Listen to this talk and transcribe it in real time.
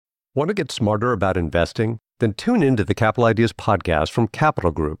Want to get smarter about investing? Then tune into the Capital Ideas podcast from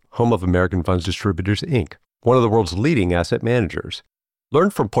Capital Group, home of American Funds Distributors, Inc., one of the world's leading asset managers.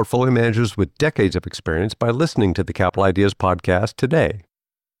 Learn from portfolio managers with decades of experience by listening to the Capital Ideas podcast today.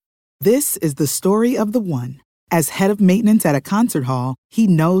 This is the story of the one. As head of maintenance at a concert hall, he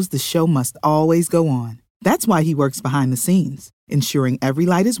knows the show must always go on. That's why he works behind the scenes, ensuring every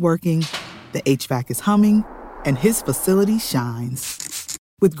light is working, the HVAC is humming, and his facility shines.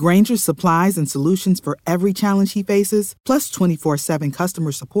 With Grainger's supplies and solutions for every challenge he faces, plus 24/7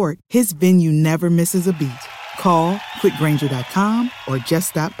 customer support, his venue never misses a beat. Call quickgrainger.com or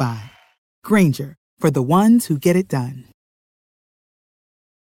just stop by. Grainger, for the ones who get it done.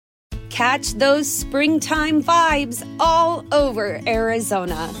 Catch those springtime vibes all over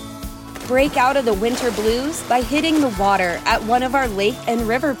Arizona. Break out of the winter blues by hitting the water at one of our lake and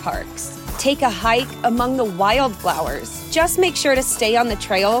river parks. Take a hike among the wildflowers. Just make sure to stay on the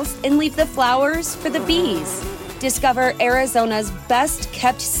trails and leave the flowers for the bees. Discover Arizona's best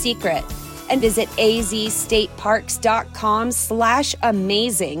kept secret and visit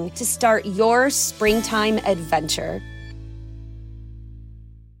azstateparks.com/amazing to start your springtime adventure.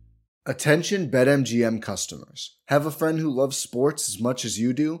 Attention BetMGM customers. Have a friend who loves sports as much as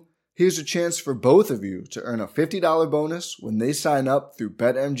you do? Here's a chance for both of you to earn a $50 bonus when they sign up through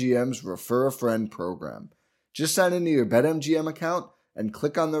BetMGM's Refer a Friend program. Just sign into your BetMGM account and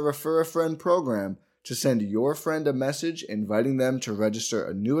click on the Refer a Friend program to send your friend a message inviting them to register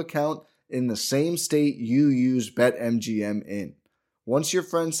a new account in the same state you use BetMGM in. Once your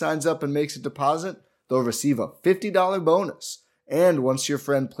friend signs up and makes a deposit, they'll receive a $50 bonus. And once your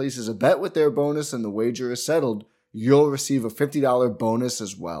friend places a bet with their bonus and the wager is settled, you'll receive a $50 bonus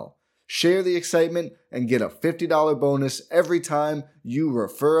as well. Share the excitement and get a $50 bonus every time you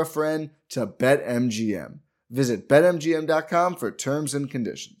refer a friend to BetMGM. Visit BetMGM.com for terms and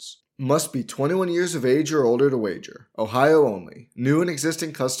conditions. Must be 21 years of age or older to wager. Ohio only. New and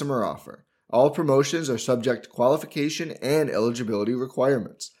existing customer offer. All promotions are subject to qualification and eligibility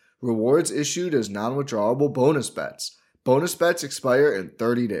requirements. Rewards issued as non-withdrawable bonus bets. Bonus bets expire in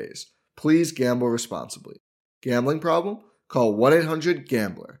 30 days. Please gamble responsibly. Gambling problem? Call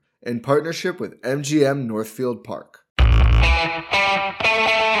 1-800-GAMBLER. In partnership with MGM Northfield Park.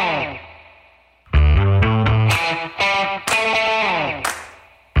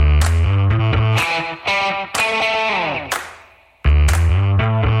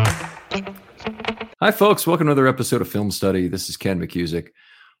 Hi, folks. Welcome to another episode of Film Study. This is Ken McCusick.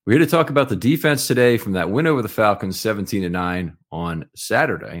 We're here to talk about the defense today from that win over the Falcons 17-9 on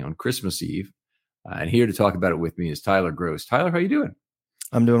Saturday, on Christmas Eve. And here to talk about it with me is Tyler Gross. Tyler, how you doing?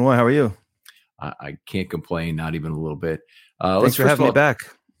 I'm doing well. How are you? I can't complain, not even a little bit. Thanks for having me back.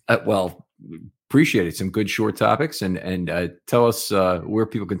 Well, appreciate it. Some good short topics, and tell us where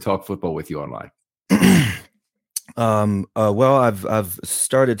people can talk football with you online. Well, I've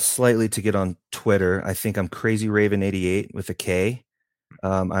started slightly to get on Twitter. I think I'm Crazy Raven 88 with a K.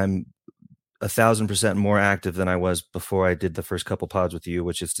 I'm 1,000% more active than I was before I did the first couple pods with you,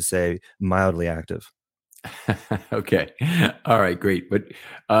 which is to say mildly active. Okay. All right, great. But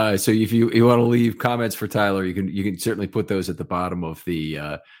so if you want to leave comments for Tyler, you can certainly put those at the bottom of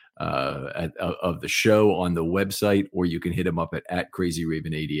the of the show on the website, or you can hit him up at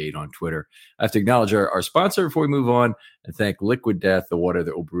CrazyRaven88 on Twitter. I have to acknowledge our sponsor before we move on and thank Liquid Death, the water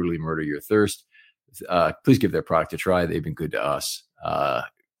that will brutally murder your thirst. Please give their product a try. They've been good to us.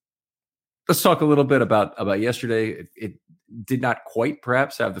 Let's talk a little bit about yesterday. It did not quite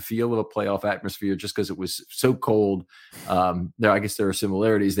perhaps have the feel of a playoff atmosphere just because it was so cold. I guess there are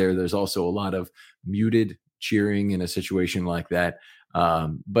similarities there. There's also a lot of muted cheering in a situation like that.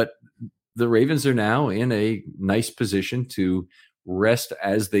 But the Ravens are now in a nice position to rest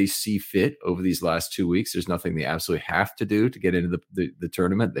as they see fit over these last 2 weeks. There's nothing they absolutely have to do to get into the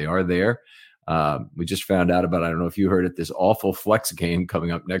tournament. They are there. We just found out about, I don't know if you heard it, this awful flex game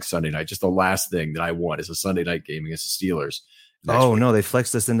coming up next Sunday night. Just the last thing that I want is a Sunday night game against the Steelers. Oh, no, they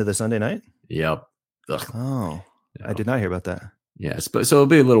flexed us into the Sunday night? Yep. Ugh. Oh, no. I did not hear about that. Yes, but so it'll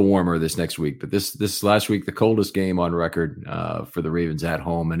be a little warmer this next week. But this last week, the coldest game on record for the Ravens at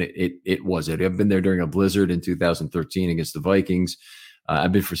home, and it was it. I've been there during a blizzard in 2013 against the Vikings.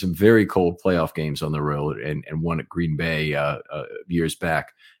 I've been for some very cold playoff games on the road, and one at Green Bay years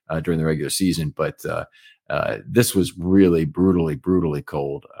back during the regular season. But this was really brutally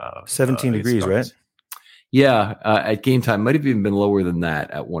cold. 17 degrees, right? Yeah, at game time, might have even been lower than that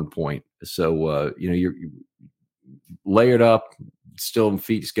at one point. So you're layered up, still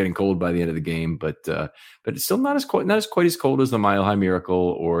feet just getting cold by the end of the game, but it's still not quite as cold as the Mile High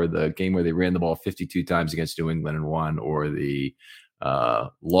Miracle or the game where they ran the ball 52 times against New England and won, or the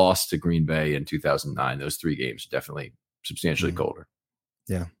loss to Green Bay in 2009. Those 3 games definitely substantially colder.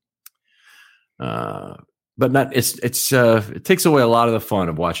 Yeah. But not it takes away a lot of the fun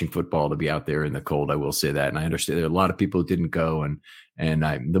of watching football to be out there in the cold. I will say that, and I understand there are a lot of people who didn't go, and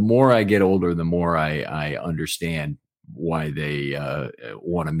the more I get older, the more I understand why they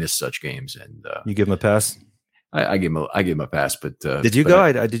want to miss such games. And you give them a pass. I give them a pass. But did you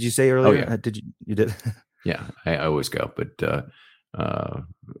go? Did you say earlier? Oh, yeah. You did? Yeah, I always go. But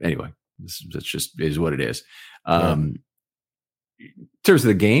anyway, that's just is what it is. In terms of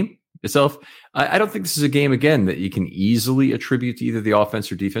the game itself, I don't think this is a game, again, that you can easily attribute to either the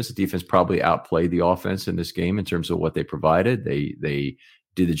offense or defense. The defense probably outplayed the offense in this game in terms of what they provided. They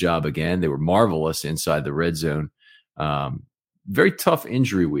did the job again. They were marvelous inside the red zone. Very tough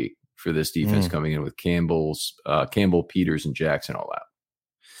injury week for this defense coming in with Campbell, Peters, and Jackson all out.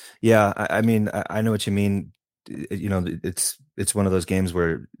 Yeah, I mean, I know what you mean. You know, it's one of those games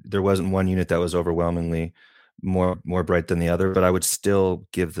where there wasn't one unit that was overwhelmingly more bright than the other, but I would still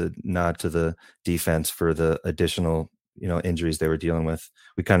give the nod to the defense for the additional, injuries they were dealing with.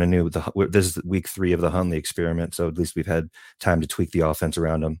 We kind of knew this is week 3 of the Huntley experiment, so at least we've had time to tweak the offense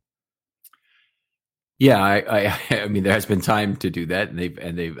around them. Yeah, I mean, there has been time to do that, and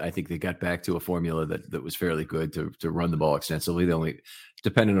they've I think they got back to a formula that was fairly good to run the ball extensively. They only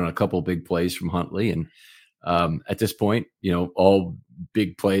depended on a couple of big plays from Huntley, and at this point, all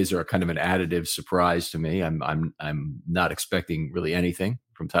big plays are kind of an additive surprise to me. I'm not expecting really anything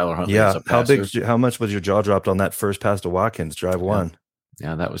from Tyler Huntley. Yeah, how much was your jaw dropped on that first pass to Watkins, drive 1?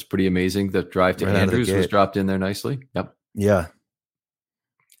 Yeah, that was pretty amazing. The drive to Andrews was dropped in there nicely. Yep. Yeah.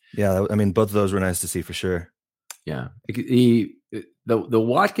 Yeah, I mean, both of those were nice to see for sure. Yeah. The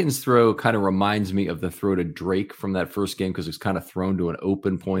Watkins throw kind of reminds me of the throw to Drake from that first game because it's kind of thrown to an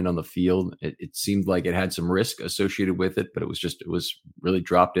open point on the field. It seemed like it had some risk associated with it, but it was really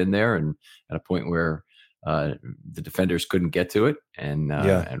dropped in there and at a point where the defenders couldn't get to it. And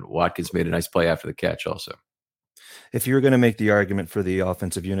Watkins made a nice play after the catch also. If you were going to make the argument for the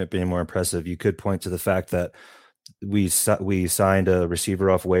offensive unit being more impressive, you could point to the fact that we signed a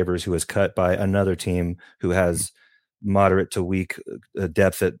receiver off waivers who was cut by another team who has moderate to weak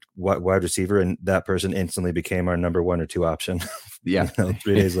depth at wide receiver, and that person instantly became our number 1 or 2 option. Yeah, 3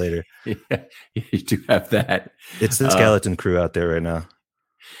 days later. Yeah, you do have that. It's the skeleton crew out there right now.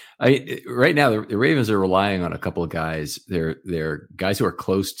 Right now, the Ravens are relying on a couple of guys. They're guys who are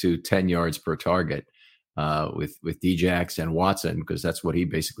close to 10 yards per target. With Djax and Watson, because that's what he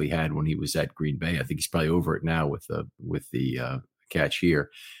basically had when he was at Green Bay. I think he's probably over it now with the catch here.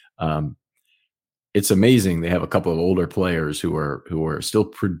 It's amazing. They have a couple of older players who are still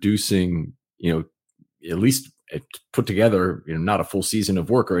producing, at least put together, not a full season of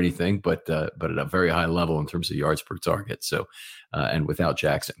work or anything, but at a very high level in terms of yards per target. So, and without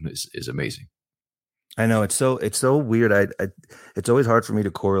Jackson is amazing. I know it's so weird. It's always hard for me to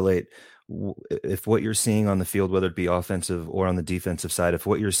correlate if what you're seeing on the field, whether it be offensive or on the defensive side, if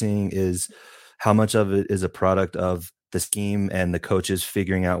what you're seeing is how much of it is a product of the scheme and the coaches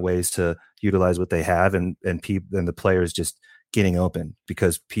figuring out ways to utilize what they have and the players just getting open,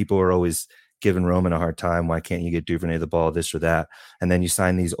 because people are always giving Roman a hard time. Why can't you get Duvernay the ball, this or that? And then you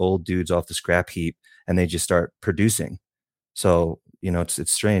sign these old dudes off the scrap heap and they just start producing. So,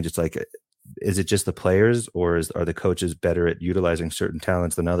 it's strange. It's like, is it just the players or are the coaches better at utilizing certain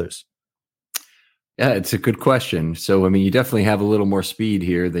talents than others? Yeah, it's a good question. So, I mean, you definitely have a little more speed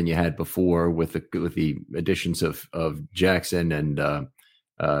here than you had before with the additions of Jackson and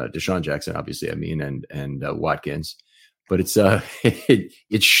Deshaun Jackson, obviously. I mean, and Watkins, but it's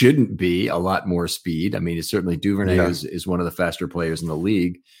it shouldn't be a lot more speed. I mean, it's certainly Duvernay is one of the faster players in the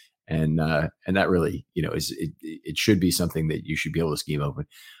league, and that really it should be something that you should be able to scheme open.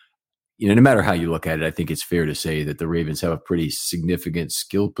 No matter how you look at it, I think it's fair to say that the Ravens have a pretty significant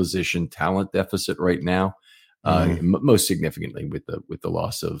skill position talent deficit right now, most significantly with the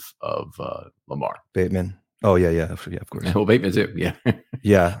loss of Lamar Bateman. Oh yeah, of course. Well, Bateman too. Yeah,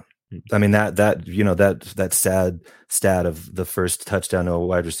 yeah. I mean that sad stat of the first touchdown to a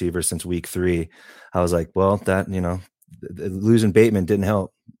wide receiver since week 3. I was like, well, that losing Bateman didn't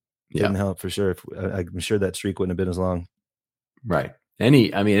help. Didn't help for sure. I'm sure that streak wouldn't have been as long. Right.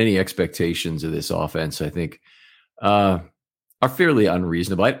 Any expectations of this offense, I think, are fairly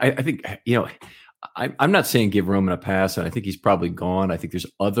unreasonable. I think, I'm not saying give Roman a pass, and I think he's probably gone. I think there's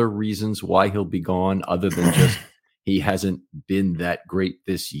other reasons why he'll be gone other than just he hasn't been that great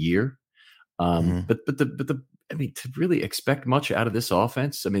this year. But to really expect much out of this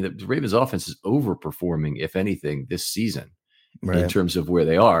offense, I mean, the Ravens offense is overperforming, if anything, this season in terms of where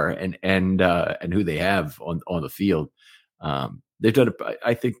they are and who they have on the field. they've done.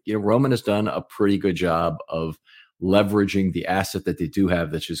 I think Roman has done a pretty good job of leveraging the asset that they do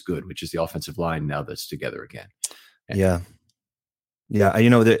have that's just good, which is the offensive line now that's together again. Yeah.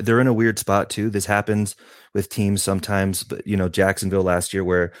 They're in a weird spot too. This happens with teams sometimes, but Jacksonville last year,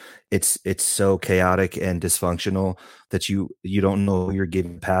 where it's so chaotic and dysfunctional that you don't know who you're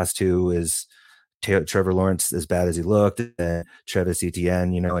giving pass to. Is Trevor Lawrence as bad as he looked, and Travis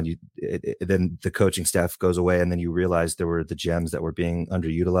Etienne, and then the coaching staff goes away, and then you realize there were the gems that were being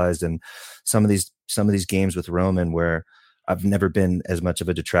underutilized. And some of these games with Roman, where I've never been as much of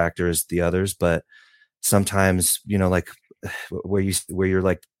a detractor as the others, but sometimes, like where you're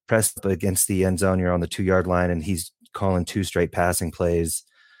like pressed up against the end zone, you're on the 2-yard line, and he's calling 2 straight passing plays.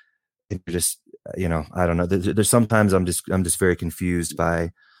 And you're just, I don't know. There's sometimes I'm just very confused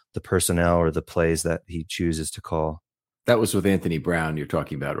by the personnel or the plays that he chooses to call. That was with Anthony Brown you're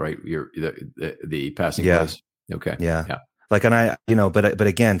talking about, right? The passing plays. Okay. Yeah. Like, and I, but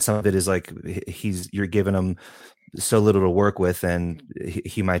again, some of it is like you're giving him so little to work with, and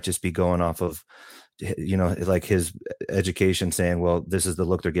he might just be going off of, like his education, saying, well, this is the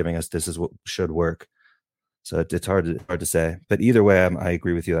look they're giving us, this is what should work. So it's hard to say, but either way, I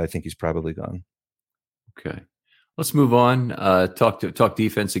agree with you. I think he's probably gone. Okay, let's move on. Talk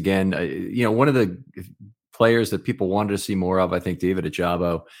defense again. One of the players that people wanted to see more of, I think, David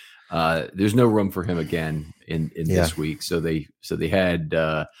Ojabo. There's no room for him again in this week. So they had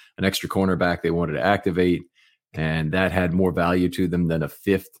an extra cornerback they wanted to activate, and that had more value to them than a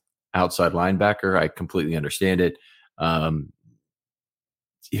 5th outside linebacker. I completely understand it.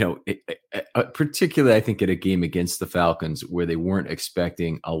 Particularly, I think, at a game against the Falcons where they weren't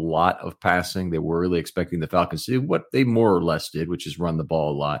expecting a lot of passing. They were really expecting the Falcons to do what they more or less did, which is run the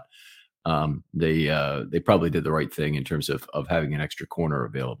ball a lot. They probably did the right thing in terms of having an extra corner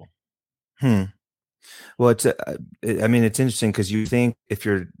available. Well, it's interesting because you think if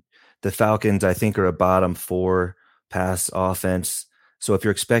you're the Falcons, I think, are a bottom 4 pass offense. So if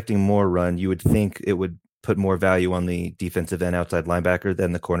you're expecting more run, you would think it would put more value on the defensive end outside linebacker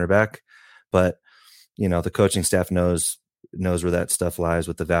than the cornerback. But, the coaching staff knows where that stuff lies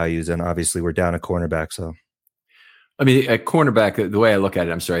with the values. And obviously we're down a cornerback. So, I mean, a cornerback, the way I look at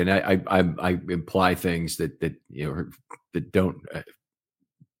it, I'm sorry, and I imply things that that don't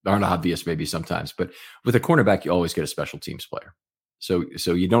aren't obvious maybe sometimes, but with a cornerback, you always get a special teams player. So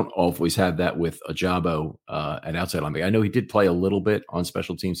you don't always have that with Ojabo at outside linebacker. I know he did play a little bit on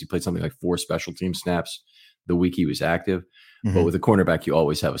special teams. He played something like 4 special team snaps the week he was active. Mm-hmm. But with a cornerback, you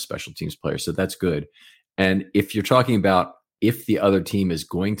always have a special teams player. So that's good. And if you're talking about if the other team is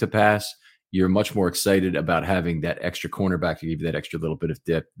going to pass, you're much more excited about having that extra cornerback to give you that extra little bit of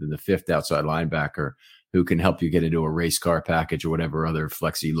dip than the 5th outside linebacker who can help you get into a race car package or whatever other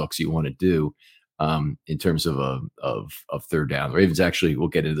flexy looks you want to do. In terms of third down. The Ravens actually, we'll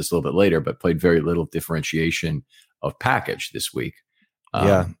get into this a little bit later, but played very little differentiation of package this week.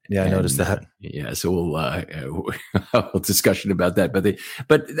 I noticed that. So we'll discussion about that.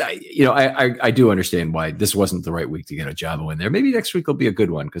 But I do understand why this wasn't the right week to get Ojabo in there. Maybe next week will be a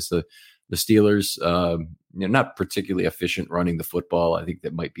good one because the Steelers, not particularly efficient running the football. I think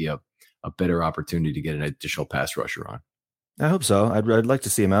that might be a better opportunity to get an additional pass rusher on. I hope so. I'd like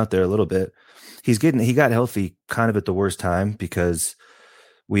to see him out there a little bit. He got healthy kind of at the worst time because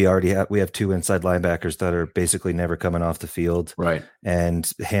we have 2 inside linebackers that are basically never coming off the field. Right.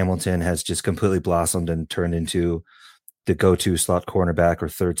 And Hamilton has just completely blossomed and turned into the go-to slot cornerback or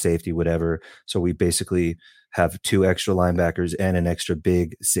third safety, whatever. So we basically have 2 extra linebackers and an extra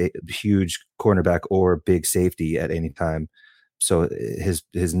huge cornerback or big safety at any time. So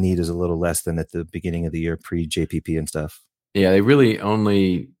his need is a little less than at the beginning of the year pre-JPP and stuff. Yeah, they really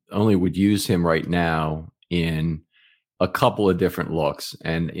only would use him right now in a couple of different looks,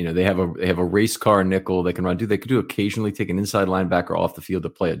 and they have a race car nickel they can run. They could do occasionally take an inside linebacker off the field to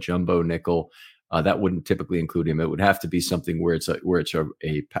play a jumbo nickel. That wouldn't typically include him. It would have to be something where it's a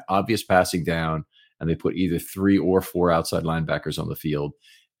obvious passing down, and they put either 3 or 4 outside linebackers on the field,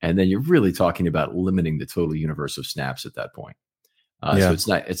 and then you're really talking about limiting the total universe of snaps at that point. So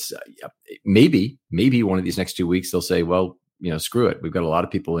it's maybe one of these next 2 weeks they'll say, well, screw it. We've got a lot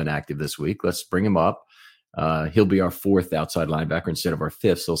of people inactive this week. Let's bring him up. He'll be our 4th outside linebacker instead of our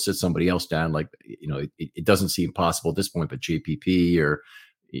 5th. So he'll sit somebody else down. Like, it doesn't seem possible at this point, but JPP or,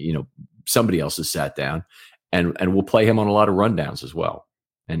 somebody else is sat down and we'll play him on a lot of rundowns as well.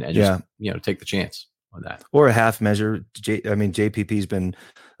 And just, take the chance on that. Or a half measure. JPP's been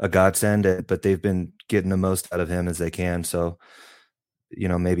a godsend, but they've been getting the most out of him as they can. So,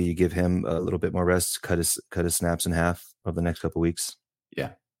 maybe you give him a little bit more rest, cut his snaps in half over the next couple of weeks. Yeah.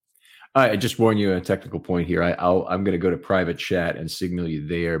 I just warn you a technical point here. I'm going to go to private chat and signal you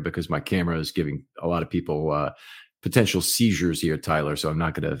there because my camera is giving a lot of people potential seizures here, Tyler. So I'm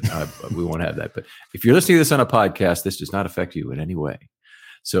not going to. We won't have that. But if you're listening to this on a podcast, this does not affect you in any way.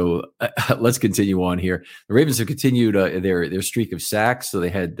 So let's continue on here. The Ravens have continued their streak of sacks. So they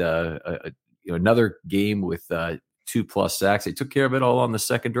had another game with 2+ sacks. They took care of it all on the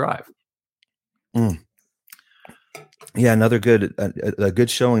second drive. Yeah, another a good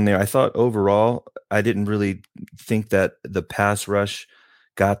showing there. I thought overall, I didn't really think that the pass rush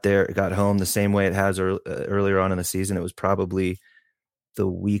got home the same way it has earlier on in the season. It was probably the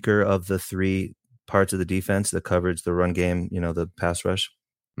weaker of the three parts of the defense: the coverage, the run game, the pass rush.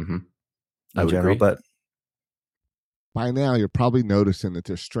 Mm-hmm. In general, but by now you're probably noticing that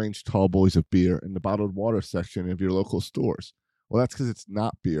there's strange tall boys of beer in the bottled water section of your local stores. Well, that's because it's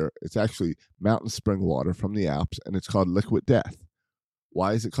not beer. It's actually mountain spring water from the Alps, and it's called Liquid Death.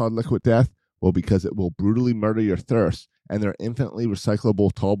 Why is it called Liquid Death? Well, because it will brutally murder your thirst, and their infinitely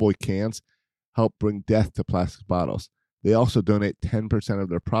recyclable tallboy cans help bring death to plastic bottles. They also donate 10% of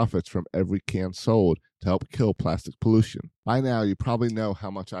their profits from every can sold to help kill plastic pollution. By now, you probably know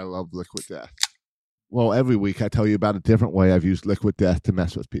how much I love Liquid Death. Well, every week I tell you about a different way I've used Liquid Death to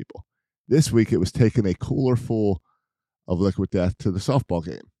mess with people. This week it was taking a cooler full of Liquid Death to the softball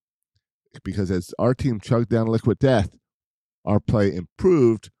game. Because as our team chugged down Liquid Death, our play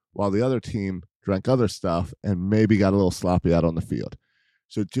improved while the other team drank other stuff and maybe got a little sloppy out on the field.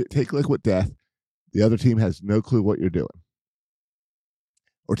 So take Liquid Death. The other team has no clue what you're doing.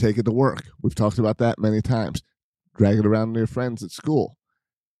 Or take it to work. We've talked about that many times. Drag it around to your friends at school.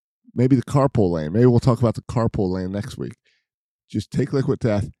 Maybe the carpool lane. Maybe we'll talk about the carpool lane next week. Just take Liquid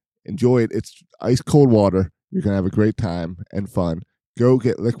Death. Enjoy it. It's ice cold water. You're going to have a great time and fun. Go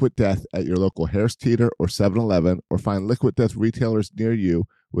get Liquid Death at your local Harris Teeter or 7-Eleven, or find Liquid Death retailers near you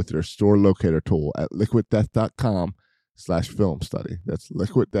with their store locator tool at liquiddeath.com/film study. That's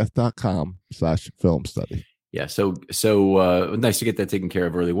liquiddeath.com/film study. Yeah, so nice to get that taken care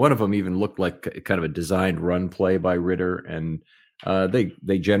of early. One of them even looked like kind of a designed run play by Ritter, and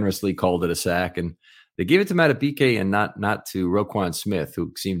they generously called it a sack, and they gave it to Matabike and not to Roquan Smith,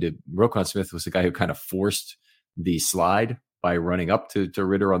 Roquan Smith was the guy who kind of forced the slide by running up to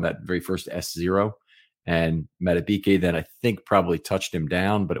Ritter on that very first S0. And Matabike then I think probably touched him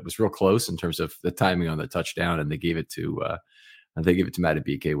down, but it was real close in terms of the timing on the touchdown, and they gave it to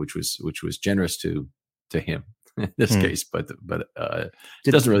Matabike, which was generous to him in this case, but it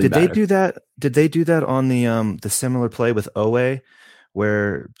doesn't really matter. Did they do that on the similar play with Owe,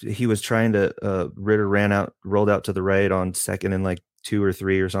 where he was trying to Ritter rolled out to the right on second and like 2 or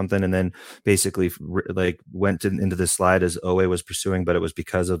 3 or something, and then basically went into the slide as Owe was pursuing, but it was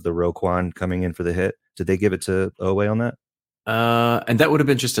because of the Roquan coming in for the hit? Did they give it to Owe on that? And that would have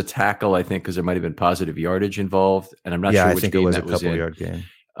been just a tackle, I think, because there might have been positive yardage involved, and I'm not sure which game that was in. I think it was a couple yard game.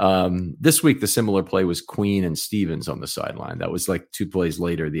 This week, the similar play was Queen and Stevens on the sideline. That was like 2 plays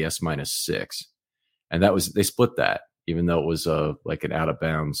later, the S-6. And they split that, even though it was like an out of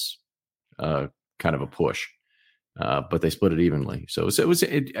bounds kind of a push. But they split it evenly. So it was,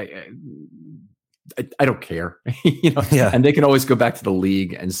 I don't care, Yeah. And they can always go back to the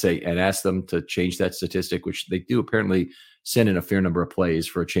league and ask them to change that statistic, which they do apparently send in a fair number of plays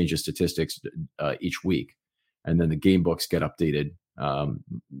for a change of statistics each week. And then the game books get updated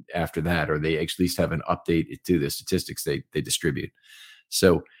after that, or they at least have an update to the statistics they distribute.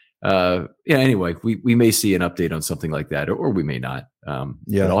 So anyway, we may see an update on something like that, or we may not.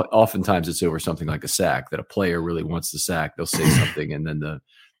 But oftentimes it's over something like a sack, that a player really wants the sack. They'll say something, and then I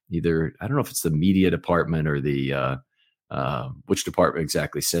don't know if it's the media department or the which department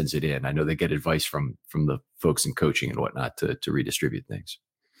exactly sends it in. I know they get advice from the folks in coaching and whatnot to redistribute things.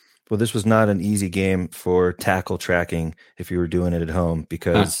 Well, this was not an easy game for tackle tracking if you were doing it at home,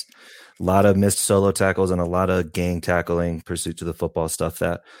 because a lot of missed solo tackles and a lot of gang tackling, pursuit to the football stuff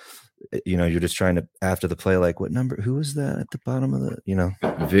that, you're just trying to, after the play, like, what number, who was that at the bottom of the,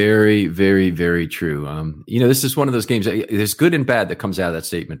 Very, very, very true. This is one of those games, there's good and bad that comes out of that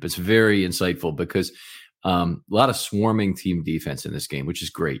statement, but it's very insightful because a lot of swarming team defense in this game, which is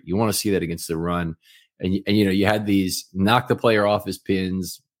great. You want to see that against the run. And you had these knock the player off his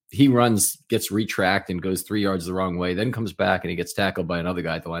pins. He runs, gets retracked and goes 3 yards the wrong way, then comes back and he gets tackled by another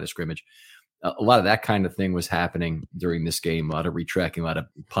guy at the line of scrimmage. A lot of that kind of thing was happening during this game. A lot of retracking, a lot of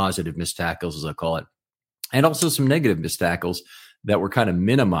positive missed tackles, as I call it, and also some negative missed tackles that were kind of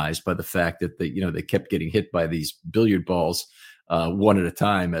minimized by the fact that they kept getting hit by these billiard balls one at a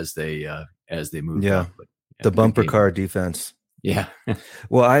time as they moved. Yeah, but, the bumper car defense. Yeah.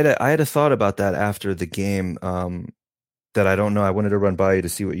 Well, I had a thought about that after the game. that I don't know. I wanted to run by you to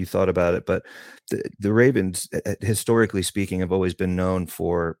see what you thought about it. But the Ravens, historically speaking, have always been known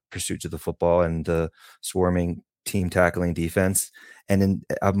for pursuits of the football and the swarming team tackling defense. And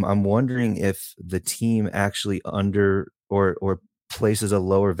I'm wondering if the team actually or places a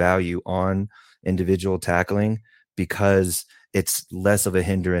lower value on individual tackling because it's less of a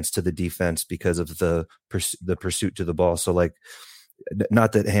hindrance to the defense because of the pursuit to the ball. So like,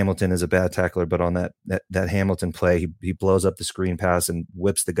 not that Hamilton is a bad tackler, but on that Hamilton play, he blows up the screen pass and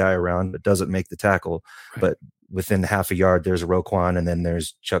whips the guy around, but doesn't make the tackle. Right. But within half a yard, there's Roquan and then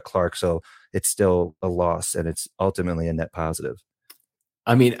there's Chuck Clark. So it's still a loss, and it's ultimately a net positive.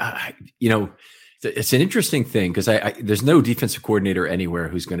 I mean, it's an interesting thing because there's no defensive coordinator anywhere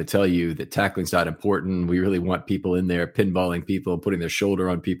who's going to tell you that tackling's not important. We really want people in there pinballing people and putting their shoulder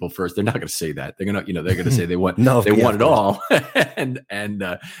on people first. They're not going to say that. They're going to, they're going to say they want want it all. But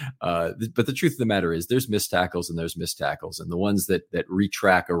the truth of the matter is, there's missed tackles and there's missed tackles, and the ones that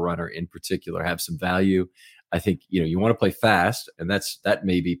retrack a runner in particular have some value. I think you want to play fast, and that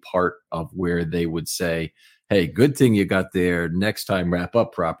may be part of where they would say, "Hey, good thing you got there. Next time, wrap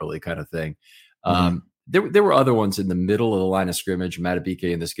up properly," kind of thing. There were other ones in the middle of the line of scrimmage. Matabike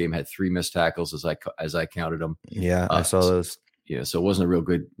in this game had 3 missed tackles as I counted them. Yeah, I saw those. Yeah, so it wasn't a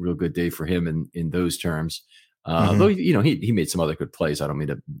real good day for him in those terms. Though he made some other good plays. I don't mean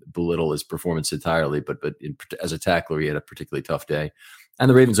to belittle his performance entirely, but as a tackler, he had a particularly tough day. And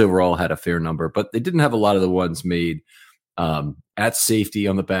the Ravens overall had a fair number, but they didn't have a lot of the ones made at safety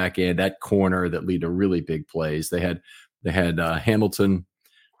on the back end, at corner that lead to really big plays. They had Hamilton.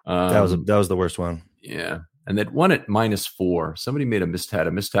 That was the worst one. Yeah. And that one at -4. Somebody had a missed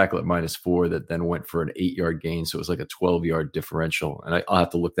tackle at -4 that then went for an 8-yard gain. So it was like a 12-yard differential. And I'll have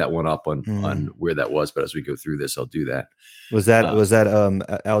to look that one up on where that was. But as we go through this, I'll do that. Was that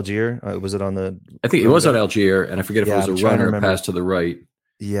Algier? Was it on the? I think it was on Algier, and I forget if it was a runner pass to the right.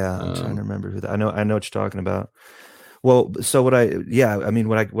 Yeah, I'm trying to remember who that. I know what you're talking about. Well, so what I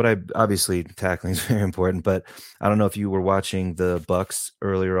obviously tackling is very important, but I don't know if you were watching the Bucks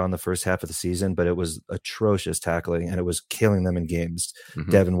earlier on the first half of the season, but it was atrocious tackling and it was killing them in games. Mm-hmm.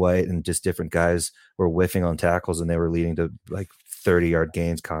 Devin White and just different guys were whiffing on tackles and they were leading to like 30-yard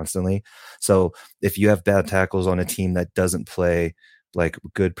gains constantly. So if you have bad tackles on a team that doesn't play like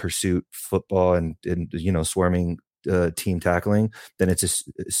good pursuit football and swarming team tackling, then it's a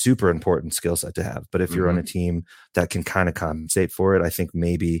super important skill set to have. But if you're on a team that can kind of compensate for it, I think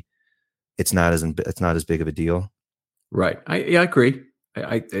maybe it's not as big of a deal. Right. I agree.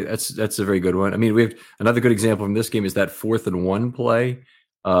 That's a very good one. I mean, we have another good example from this game is that 4th and 1 play.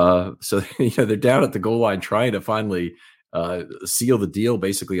 So they're down at the goal line trying to finally seal the deal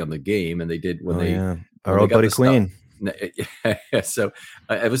basically on the game, and they did our old buddy Queen. Yeah, so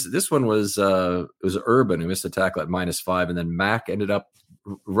this one was it was Urban who missed a tackle at -5, and then Mack ended up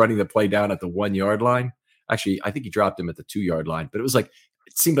running the play down at the 1-yard line. Actually, I think he dropped him at the 2-yard line, but it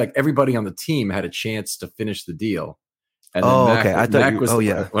seemed like everybody on the team had a chance to finish the deal. And then Mack was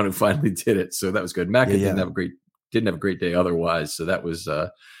the one who finally did it, so that was good. Mack didn't have a great day otherwise, so that was tough.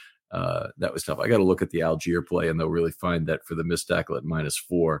 I got to look at the Algier play, and they'll really find that for the missed tackle at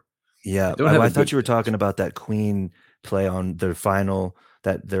 -4. Yeah, I thought you were talking about that Queen play on their final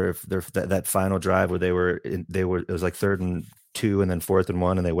that final drive where it was like 3rd and 2 and then 4th and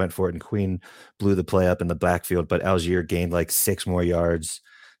 1 and they went for it and Queen blew the play up in the backfield, but Algier gained like 6 more yards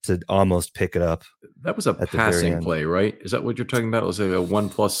to almost pick it up. That was a passing play, right? Is that what you're talking about? It was like a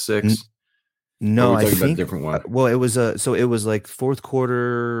 1+6. No, I think about a different one. Well, it was it was like 4th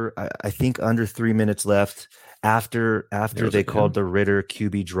quarter. I think under 3 minutes left. After they called the Ritter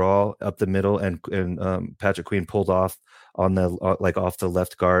QB draw up the middle and Patrick Queen pulled off on the off the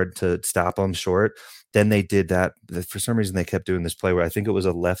left guard to stop him short. Then they did that. For some reason, they kept doing this play where I think it was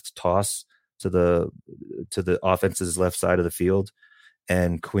a left toss to the offense's left side of the field,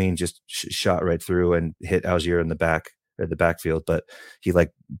 and Queen just shot right through and hit Algier in the backfield. But he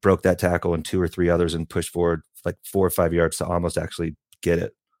broke that tackle and 2 or 3 others and pushed forward 4 or 5 yards to almost actually get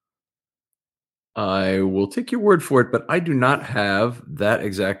it. I will take your word for it, but I do not have that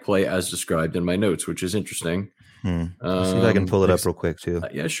exact play as described in my notes, which is interesting. See if I can pull it up real quick too.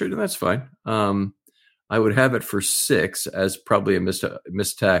 Yeah, sure. That's fine. I would have it for 6 as probably a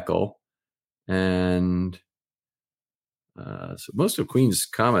missed tackle. And so most of Queen's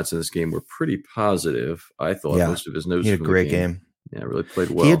comments in this game were pretty positive. I thought most of his notes. He had a great game. Yeah, really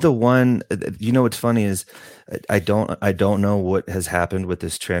played well. He had the one. What's funny is I don't know what has happened with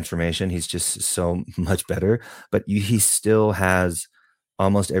this transformation. He's just so much better, but he still has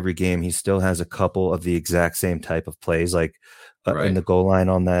almost every game. He still has a couple of the exact same type of plays, in the goal line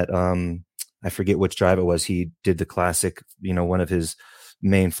on that I forget which drive it was. He did the classic, one of his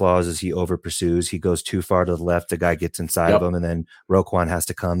main flaws is he over pursues. He goes too far to the left. The guy gets inside of him, and then Roquan has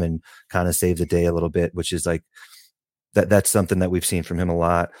to come and kind of save the day a little bit, which is like that's something that we've seen from him a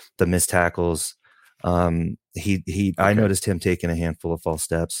lot. The missed tackles. I noticed him taking a handful of false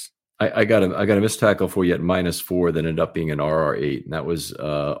steps. I got a missed tackle for you at -4 that ended up being an RR8, and that was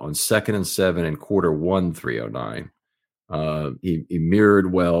on 2nd and 7 in quarter 1, 309. He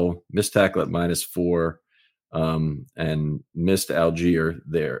mirrored well, missed tackle at -4, and missed Algier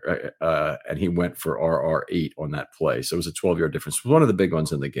there, and he went for RR8 on that play. So it was a 12-yard difference. It was one of the big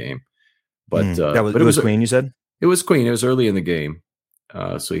ones in the game. But it was Queen, you said? It was Queen. It was early in the game.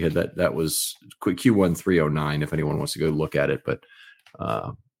 So he had that was Q1 309 if anyone wants to go look at it.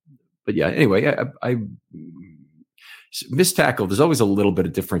 But yeah, anyway, I missed tackle. There's always a little bit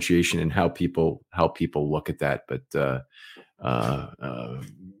of differentiation in how people look at that. But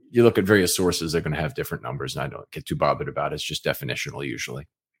you look at various sources, they're going to have different numbers, and I don't get too bothered about it. It's just definitional usually.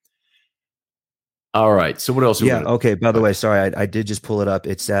 All right. So what else? Yeah. Okay. By the way, sorry, I did just pull it up.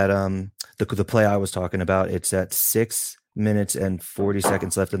 It's at the play I was talking about. It's at 6 minutes and 40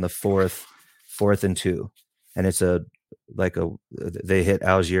 seconds left in the fourth and 2, and it's they hit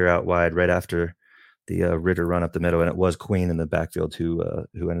Algier out wide right after the Ritter run up the middle, and it was Queen in the backfield who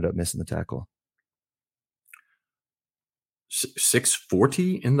ended up missing the tackle.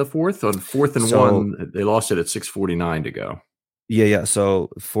 6:40 in the fourth on 4th and 1. They lost it at 6:49 to go. Yeah.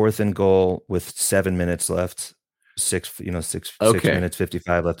 So 4th and goal with 7 minutes left, 6 minutes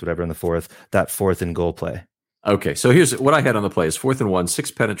 55 left, whatever in the fourth. That 4th and goal play. Okay, so here's what I had on the play: is 4th and 1,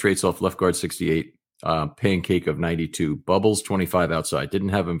 6 penetrates off left guard 68, Pancake of 92, Bubbles 25 outside. Didn't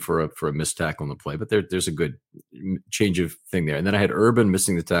have him for a missed tackle on the play, but there's a good change of thing there. And then I had Urban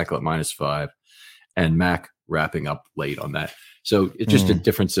missing the tackle at -5, and Mac wrapping up late on that. So it's just a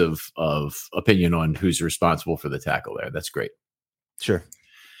difference of opinion on who's responsible for the tackle there. That's great. Sure.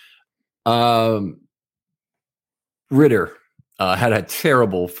 Ritter had a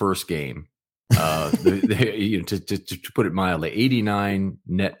terrible first game. To put it mildly, 89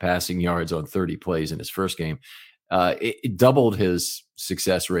 net passing yards on 30 plays in his first game. It doubled his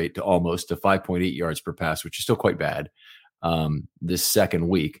success rate to 5.8 yards per pass, which is still quite bad. This second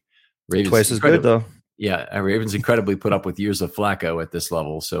week, Ravens twice as good though. Yeah, Ravens incredibly put up with years of Flacco at this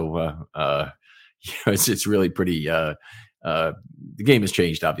level. So it's really pretty. The game has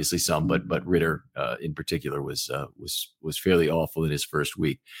changed obviously some, but Ritter in particular was fairly awful in his first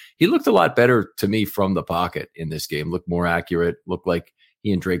week. He looked a lot better to me from the pocket in this game. Looked more accurate. Looked like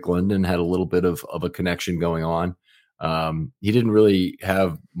he and Drake London had a little bit of a connection going on. He didn't really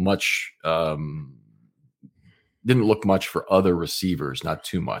have much. Didn't look much for other receivers. Not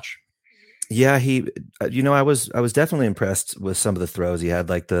too much. Yeah, I was definitely impressed with some of the throws he had.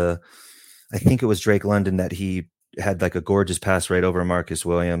 Like I think it was Drake London that he had like a gorgeous pass right over Marcus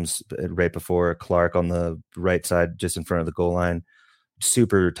Williams right before Clark on the right side, just in front of the goal line.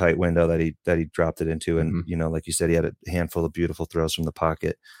 Super tight window that he dropped it into. And, like you said, he had a handful of beautiful throws from the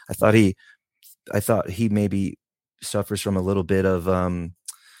pocket. I thought he maybe suffers from a little bit of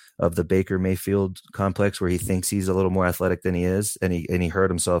the Baker Mayfield complex where he thinks he's a little more athletic than he is. And he hurt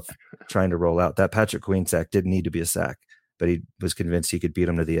himself trying to roll out. That Patrick Queen sack didn't need to be a sack, but he was convinced he could beat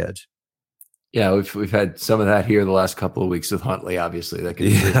him to the edge. Yeah, we've had some of that here the last couple of weeks with Huntley. Obviously, that can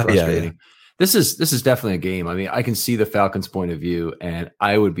be very frustrating. Yeah. This is definitely a game. I mean, I can see the Falcons' point of view, and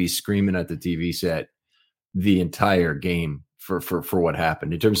I would be screaming at the TV set the entire game for what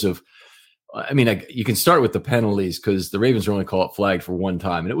happened in terms of. I mean, you can start with the penalties because the Ravens were only called flagged for one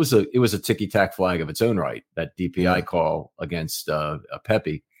time, and it was a ticky tack flag of its own right, that DPI call against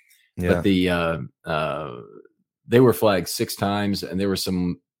Pepe. Yeah. But they were flagged 6 times, and there were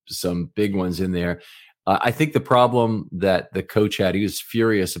some big ones in there. I think the problem that the coach had, he was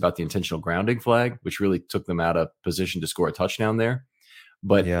furious about the intentional grounding flag, which really took them out of position to score a touchdown there.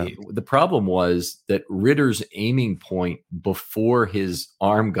 But the problem was that Ritter's aiming point before his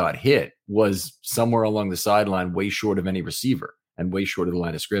arm got hit was somewhere along the sideline, way short of any receiver and way short of the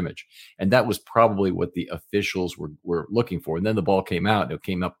line of scrimmage. And that was probably what the officials were looking for. And then the ball came out, and it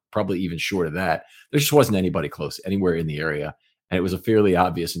came up probably even short of that. There just wasn't anybody close anywhere in the area. And it was a fairly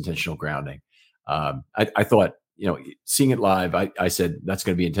obvious intentional grounding. I thought, seeing it live, I said, that's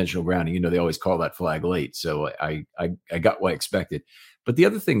going to be intentional grounding. They always call that flag late. So I got what I expected. But the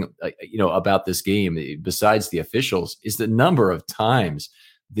other thing, about this game, besides the officials, is the number of times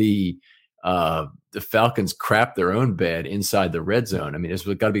the Falcons crap their own bed inside the red zone. I mean, it's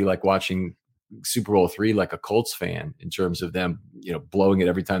got to be like watching Super Bowl III like a Colts fan in terms of them, blowing it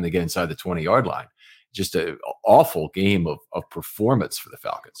every time they get inside the 20-yard line. Just an awful game of performance for the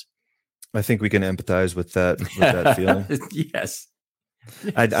Falcons. I think we can empathize with that feeling. Yes.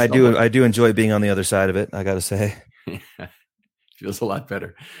 I do enjoy being on the other side of it, I gotta say. Feels a lot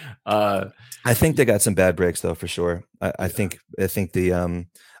better. I think they got some bad breaks though, for sure. I think I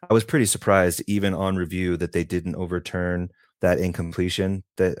was pretty surprised even on review that they didn't overturn that incompletion.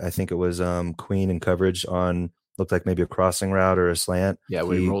 That I think it was Queen in coverage on, looked like maybe a crossing route or a slant. Yeah,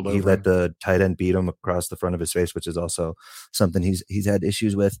 he let the tight end beat him across the front of his face, which is also something he's had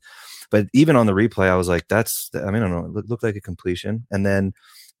issues with. But even on the replay, I was like, I don't know, it looked like a completion. And then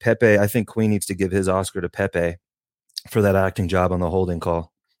Pepe, I think Queen needs to give his Oscar to Pepe for that acting job on the holding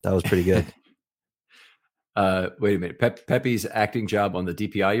call. That was pretty good. Wait a minute. Pepe's acting job on the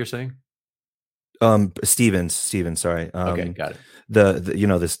DPI, you're saying? Stevens, sorry. Okay, got it.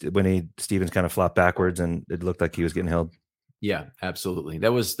 When Stevens kind of flopped backwards and it looked like he was getting held. Yeah, absolutely.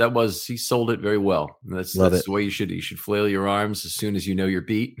 That was he sold it very well. That's the way you should flail your arms as soon as you know you're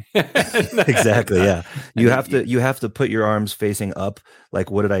beat. Exactly. Yeah. You have to put your arms facing up.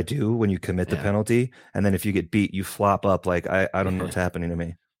 Like, what did I do when you commit the penalty? And then if you get beat, you flop up. Like, I don't know what's happening to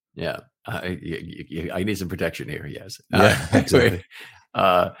me. Yeah. I need some protection here. Yes. Yeah, exactly.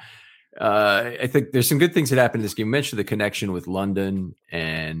 I think there's some good things that happened in this game. You mentioned the connection with London,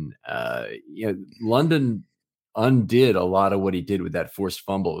 and London undid a lot of what he did with that forced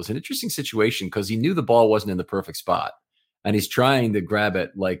fumble. It was an interesting situation because he knew the ball wasn't in the perfect spot, and he's trying to grab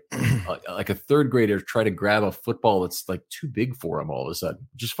it like a third grader try to grab a football that's like too big for him all of a sudden.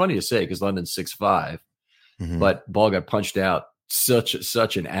 Which is funny to say because London's 6'5", but ball got punched out.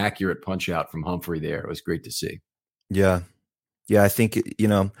 Such an accurate punch out from Humphrey there. It was great to see. Yeah. Yeah, I think,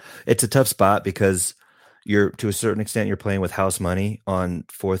 it's a tough spot because to a certain extent, you're playing with house money on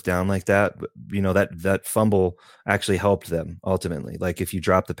fourth down like that. But, that fumble actually helped them ultimately. Like if you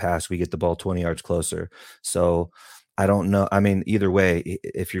drop the pass, we get the ball 20 yards closer. So I don't know. I mean, either way,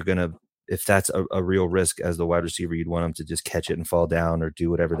 if that's a real risk as the wide receiver, you'd want them to just catch it and fall down or do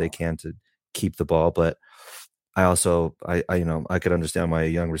whatever they can to keep the ball. But I also, I could understand why a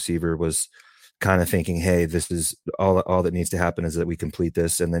young receiver was kind of thinking, hey, this is all that needs to happen is that we complete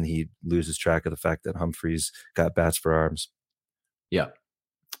this. And then he loses track of the fact that Humphreys got bats for arms. Yeah.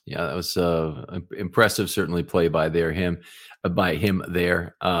 Yeah. That was impressive, certainly play by him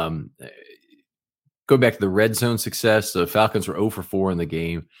there. Go back to the red zone success. The Falcons were 0 for 4 in the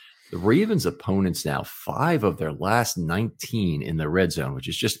game. The Ravens' opponents now 5 of their last 19 in the red zone, which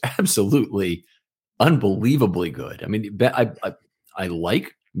is just absolutely unbelievably good. I mean, I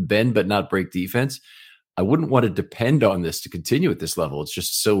like bend but not break defense. I wouldn't want to depend on this to continue at this level. It's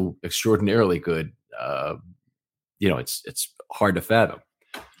just so extraordinarily good. It's hard to fathom.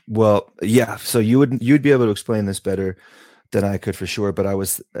 Well, yeah. So you'd be able to explain this better than I could for sure. But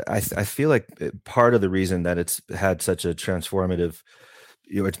I feel like part of the reason that it's had such a transformative,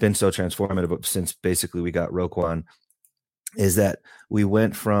 it's been so transformative since basically we got Roquan, is that we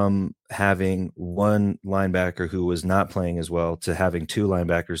went from having one linebacker who was not playing as well to having 2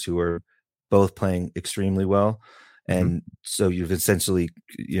 linebackers who are both playing extremely well. And so you've essentially,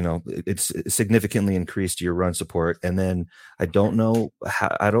 it's significantly increased your run support. And then I don't know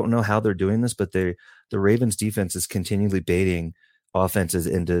how they're doing this, but the Ravens defense is continually baiting offenses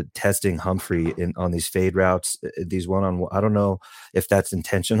into testing Humphrey on these fade routes, these one-on-one. I don't know if that's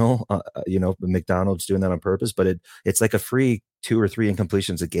intentional. McDonald's doing that on purpose, but it's like a free 2 or 3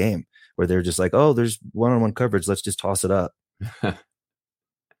 incompletions a game where they're just like, oh, there's one-on-one coverage. Let's just toss it up.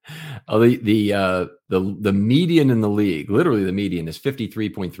 The median in the league, literally the median is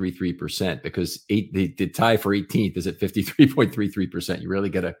 53.33% because the tie for 18th is at 53.33%. You really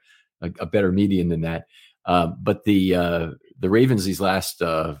get a better median than that. But the Ravens these last,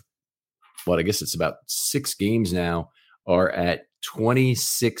 I guess it's about 6 games now, are at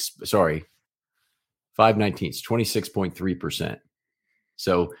 26.3%.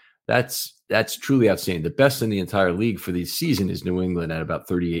 So that's truly outstanding. The best in the entire league for the season is New England at about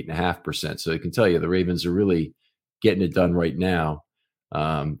 38.5%. So I can tell you the Ravens are really getting it done right now.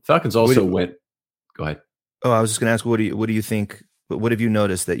 Falcons also went. Go ahead. Oh, I was just going to ask, what do you think? What have you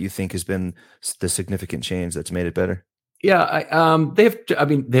noticed that you think has been the significant change that's made it better? Yeah, they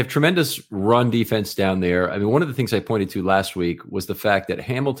have tremendous run defense down there. I mean, one of the things I pointed to last week was the fact that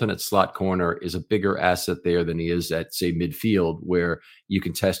Hamilton at slot corner is a bigger asset there than he is at, say, midfield, where you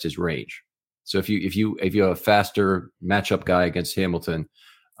can test his range. So if you have a faster matchup guy against Hamilton,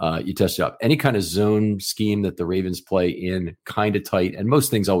 you test it up. Any kind of zone scheme that the Ravens play in, kind of tight, and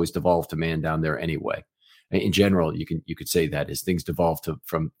most things always devolve to man down there anyway. In general, you could say that as things devolve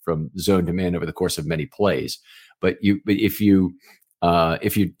from zone to man over the course of many plays. But if you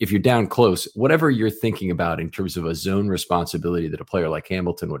if you're down close, whatever you're thinking about in terms of a zone responsibility that a player like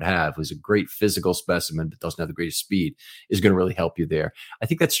Hamilton would have, who's a great physical specimen but doesn't have the greatest speed, is going to really help you there. I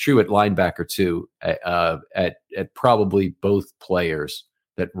think that's true at linebacker too. At probably both players,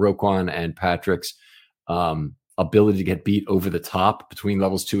 that Roquan and Patrick's ability to get beat over the top between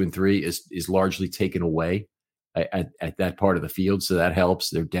levels 2 and 3 is largely taken away at that part of the field. So that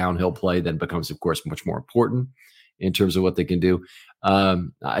helps. Their downhill play then becomes, of course, much more important in terms of what they can do.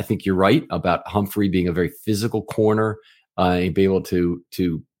 I think you're right about Humphrey being a very physical corner and be able to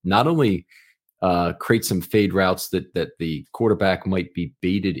not only create some fade routes that the quarterback might be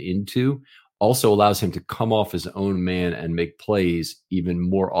baited into, also allows him to come off his own man and make plays even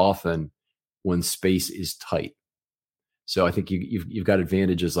more often when space is tight. So I think you've got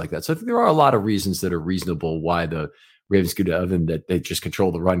advantages like that. So I think there are a lot of reasons that are reasonable why the Ravens could have them, that they just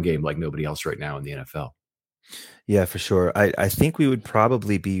control the run game like nobody else right now in the NFL. Yeah, for sure. I think we would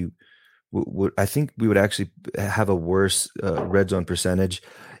probably be. I think we would actually have a worse red zone percentage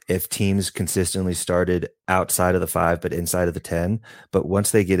if teams consistently started outside of the 5 but inside of the 10. But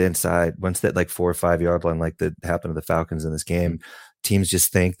once they get inside, once that like 4 or 5 yard line, like that happened to the Falcons in this game, teams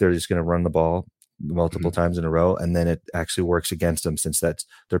just think they're just going to run the ball multiple times in a row, and then it actually works against them since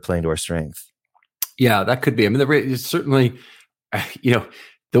they're playing to our strength. Yeah, that could be. I mean, certainly,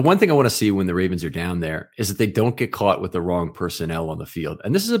 the one thing I want to see when the Ravens are down there is that they don't get caught with the wrong personnel on the field.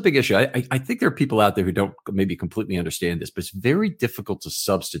 And this is a big issue. I think there are people out there who don't maybe completely understand this, but it's very difficult to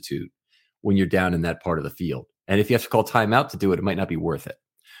substitute when you're down in that part of the field. And if you have to call timeout to do it, it might not be worth it.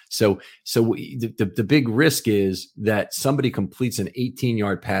 So the big risk is that somebody completes an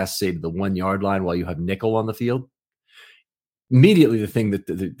 18-yard pass, say to the 1 yard line, while you have nickel on the field. Immediately, the thing that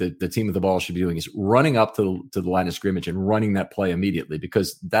the team with the ball should be doing is running up to the line of scrimmage and running that play immediately,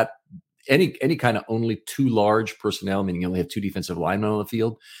 because that any kind of only 2 large personnel, meaning you only have 2 defensive linemen on the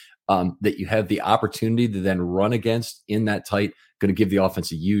field, that you have the opportunity to then run against in that tight, going to give the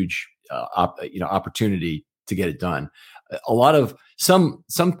offense a huge opportunity to get it done. A lot of some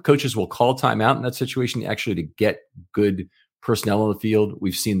coaches will call timeout in that situation actually to get good personnel on the field.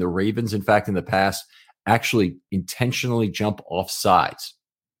 We've seen the Ravens, in fact, in the past, actually intentionally jump off sides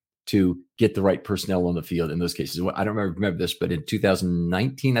to get the right personnel on the field in those cases. I don't remember this, but in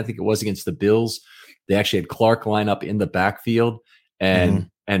 2019, I think it was, against the Bills, they actually had Clark line up in the backfield and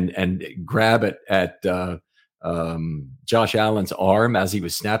grab at Josh Allen's arm as he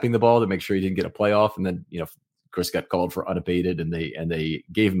was snapping the ball to make sure he didn't get a playoff. And then, of course, got called for unabated, and they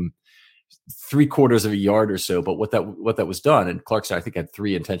gave him 3/4 of a yard or so. But what that was done, and Clark, I think, had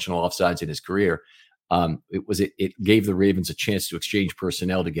 3 intentional offsides in his career. It gave the Ravens a chance to exchange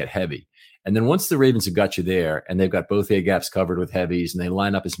personnel to get heavy. And then once the Ravens have got you there and they've got both A gaps covered with heavies, and they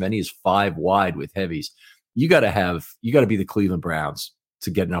line up as many as 5 wide with heavies, you got to be the Cleveland Browns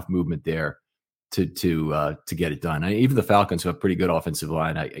to get enough movement there to get it done. Even the Falcons, who have pretty good offensive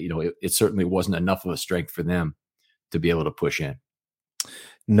line, it certainly wasn't enough of a strength for them to be able to push in.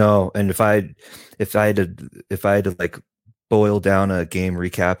 No, and if I had to like boil down a game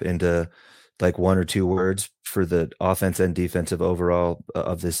recap into like 1 or 2 words for the offense and defensive overall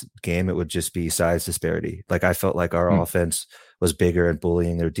of this game, it would just be size disparity. Like, I felt like our offense was bigger and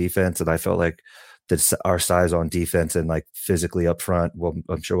bullying their defense, and I felt like that our size on defense and like physically up front, well,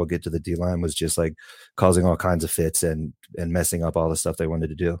 I'm sure we'll get to the D line, was just like causing all kinds of fits and messing up all the stuff they wanted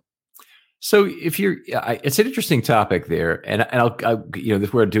to do. So it's an interesting topic there, and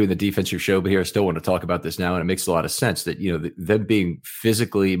we're doing the defensive show, but here I still want to talk about this now, and it makes a lot of sense that them being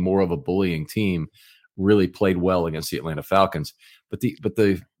physically more of a bullying team really played well against the Atlanta Falcons. But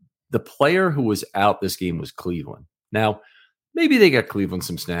the player who was out this game was Cleveland. Now, maybe they got Cleveland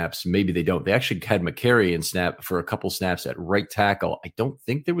some snaps, maybe they don't. They actually had McCary in snap for a couple snaps at right tackle. I don't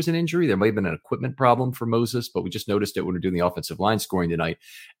think there was an injury. There might have been an equipment problem for Moses, but we just noticed it when we were doing the offensive line scoring tonight.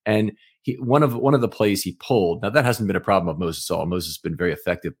 And one of the plays he pulled, now that hasn't been a problem of Moses at all. Moses has been a very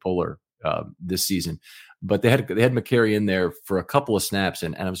effective puller this season, but they had McCary in there for a couple of snaps,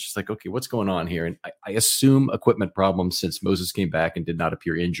 and I was just like, okay, what's going on here? And I assume equipment problems since Moses came back and did not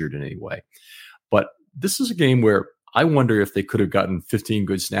appear injured in any way. But this is a game where I wonder if they could have gotten 15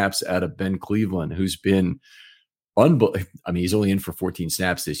 good snaps out of Ben Cleveland, who's been he's only in for 14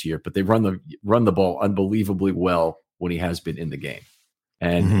 snaps this year, but they run the ball unbelievably well when he has been in the game.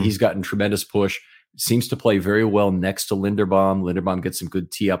 And he's gotten tremendous push, seems to play very well next to Linderbaum. Linderbaum gets some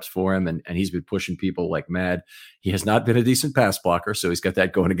good tee-ups for him, and he's been pushing people like mad. He has not been a decent pass blocker, so he's got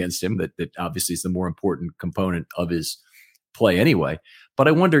that going against him. That obviously is the more important component of his play anyway. But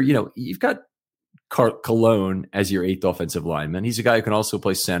I wonder, you've got Cologne as your 8th offensive lineman. He's a guy who can also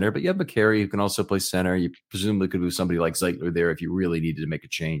play center, but you have McCary who can also play center. You presumably could move somebody like Zeitler there if you really needed to make a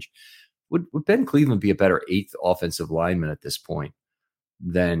change. Would Ben Cleveland be a better 8th offensive lineman at this point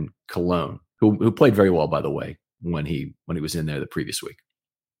than Cologne, who played very well, by the way, when he was in there the previous week?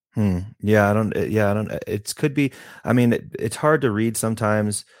 Yeah, I don't. It could be. I mean, it's hard to read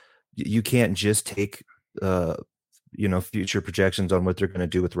sometimes. You can't just take future projections on what they're going to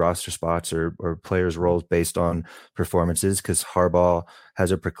do with roster spots or players' roles based on performances, because Harbaugh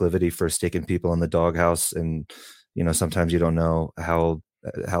has a proclivity for sticking people in the doghouse, and sometimes you don't know how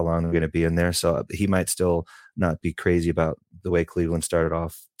long they're going to be in there. So he might still not be crazy about the way Cleveland started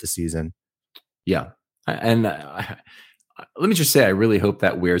off the season. Yeah, and let me just say, I really hope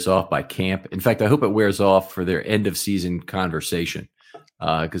that wears off by camp. In fact, I hope it wears off for their end of season conversation.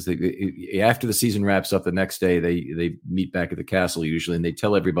 Because after the season wraps up, the next day they meet back at the castle usually, and they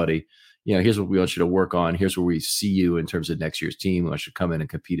tell everybody, here's what we want you to work on. Here's where we see you in terms of next year's team. We want you to come in and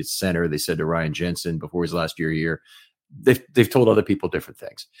compete at center. They said to Ryan Jensen before his last year here. They've told other people different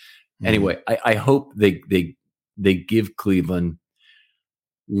things. Mm-hmm. Anyway, I hope they give Cleveland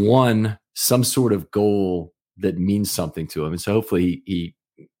some sort of goal that means something to him, and so hopefully he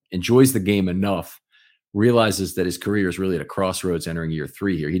enjoys the game enough, realizes that his career is really at a crossroads entering year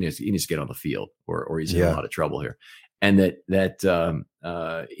 3 here. He needs to get on the field or he's in a lot of trouble here. And this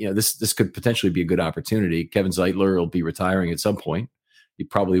could potentially be a good opportunity. Kevin Zeitler will be retiring at some point. He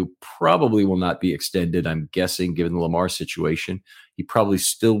probably will not be extended, I'm guessing, given the Lamar situation. He probably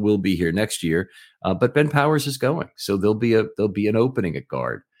still will be here next year. But Ben Powers is going. So there'll be an opening at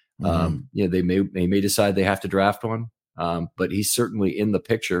guard. Mm-hmm. They may decide they have to draft one. But he's certainly in the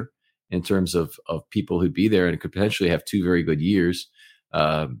picture in terms of people who'd be there, and could potentially have 2 very good years.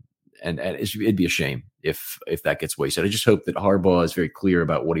 And it'd be a shame if that gets wasted. I just hope that Harbaugh is very clear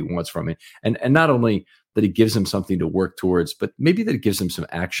about what he wants from it. And not only that he gives him something to work towards, but maybe that it gives him some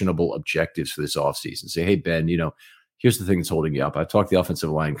actionable objectives for this offseason. Say, hey, Ben, here's the thing that's holding you up. I've talked to the offensive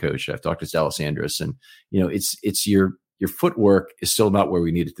line coach. I've talked to Dallas Andrus, and, it's your footwork is still not where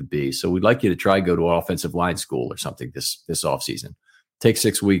we need it to be. So we'd like you to try go to an offensive line school or something this offseason. Take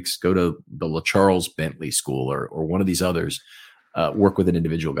 6 weeks, go to the LaCharles Bentley School or one of these others. Work with an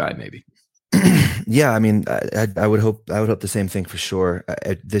individual guy, maybe. Yeah, I mean, I would hope the same thing for sure.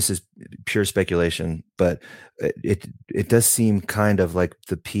 This is pure speculation, but it does seem kind of like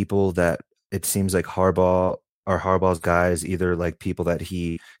the people that it seems like Harbaugh's guys, either like people that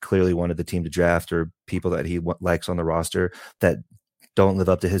he clearly wanted the team to draft or people that he likes on the roster that don't live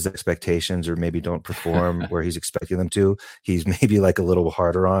up to his expectations or maybe don't perform where he's expecting them to. He's maybe like a little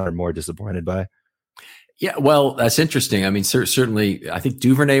harder on or more disappointed by. Yeah, well, that's interesting. I mean, certainly, I think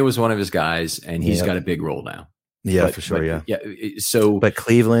Duvernay was one of his guys, and he's got a big role now. Yeah, for sure. Yeah. So, but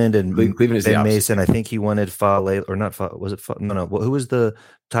Cleveland and Cleveland is Ben Mason. I think he wanted Fale or not. Was it? No. Who was the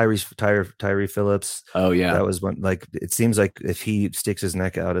Tyree Phillips? Oh yeah, that was one. Like it seems like if he sticks his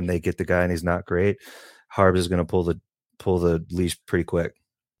neck out and they get the guy and he's not great, Harbs is going to pull the leash pretty quick.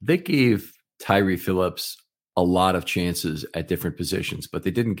 They gave Tyree Phillips a lot of chances at different positions, but they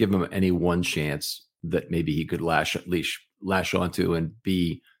didn't give him any one chance that maybe he could lash onto and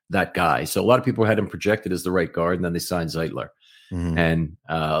be that guy. So a lot of people had him projected as the right guard, and then they signed Zeitler. Mm-hmm. And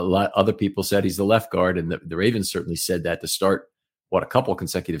a lot other people said he's the left guard, and the Ravens certainly said that to start a couple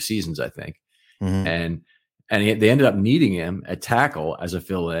consecutive seasons, I think. Mm-hmm. And they ended up needing him at tackle as a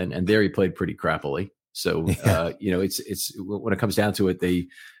fill-in, and there he played pretty crappily. So it's when it comes down to it, they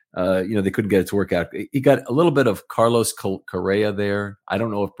couldn't get it to work out. He got a little bit of Carlos Correa there. I don't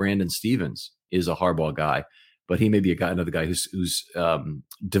know if Brandon Stevens is a Harbaugh guy, but he may be another guy whose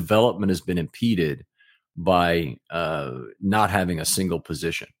development has been impeded by not having a single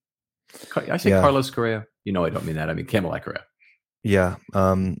position. I say Carlos Correa. I don't mean that. I mean Camelot Correa. Yeah.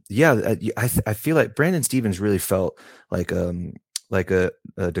 I feel like Brandon Stevens really felt like a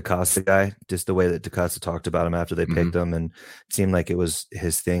DeCosta guy, just the way that DeCosta talked about him after they picked him, and it seemed like it was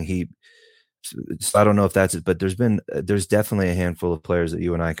his thing. So I don't know if that's it, but there's definitely a handful of players that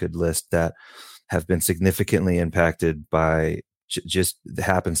you and I could list that have been significantly impacted by just the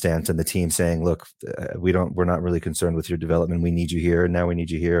happenstance and the team saying, look, we're not really concerned with your development. We need you here. And now we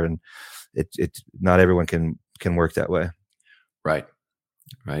need you here. And it not everyone can work that way. Right.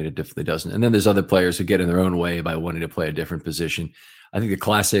 It definitely doesn't. And then there's other players who get in their own way by wanting to play a different position. I think the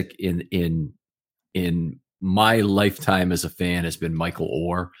classic in my lifetime as a fan has been Michael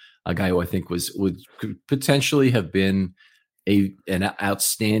Orr, a guy who I think could potentially have been an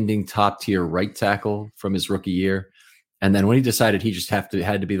outstanding top tier right tackle from his rookie year. And then when he decided he just had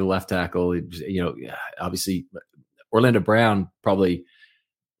to be the left tackle, obviously Orlando Brown probably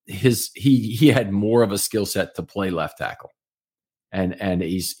he had more of a skill set to play left tackle, and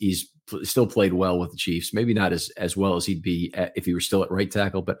he's still played well with the Chiefs. Maybe not as well as he'd be if he were still at right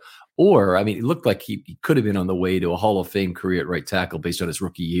tackle, it looked like he could have been on the way to a Hall of Fame career at right tackle based on his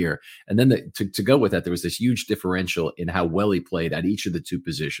rookie year. And then to go with that, there was this huge differential in how well he played at each of the two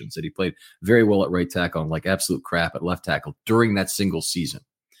positions. That he played very well at right tackle and like absolute crap at left tackle during that single season.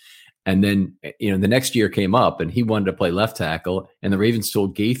 And then, the next year came up and he wanted to play left tackle, and the Ravens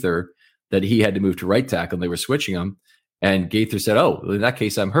told Gaither that he had to move to right tackle, and they were switching him. And Gaither said, "Oh, in that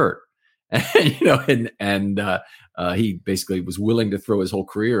case, I'm hurt." And he basically was willing to throw his whole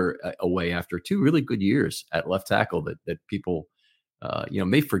career away after 2 really good years at left tackle that people,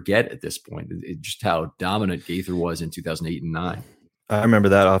 may forget at this point, just how dominant Gaither was in 2008 and 2009. I remember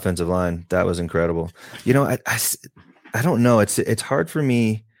that offensive line. That was incredible. I don't know. It's hard for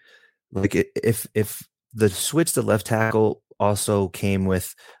me. Like if the switch to left tackle also came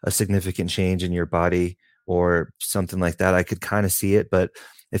with a significant change in your body or something like that, I could kind of see it. But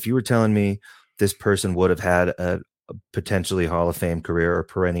if you were telling me this person would have had a potentially Hall of Fame career or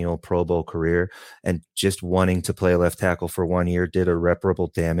perennial Pro Bowl career, and just wanting to play left tackle for 1 year did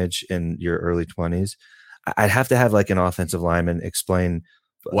irreparable damage in your early 20s, I'd have to have like an offensive lineman explain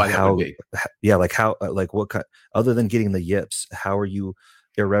why that would be. Yeah, like how, like what kind, other than getting the yips, how are you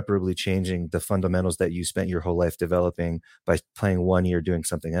irreparably changing the fundamentals that you spent your whole life developing by playing 1 year doing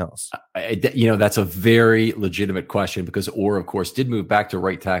something else? That's a very legitimate question, because Orr, of course, did move back to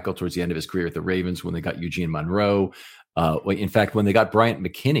right tackle towards the end of his career at the Ravens when they got Eugene Monroe. In fact, when they got Bryant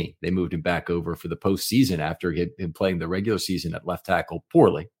McKinney, they moved him back over for the postseason after he had been playing the regular season at left tackle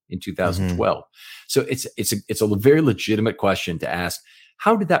poorly in 2012. Mm-hmm. So it's a very legitimate question to ask.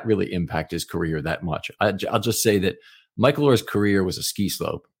 How did that really impact his career that much? I'll just say that Michael Orr's career was a ski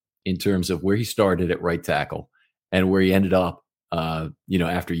slope in terms of where he started at right tackle and where he ended up,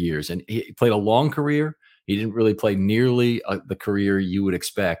 after years. And he played a long career. He didn't really play nearly the career you would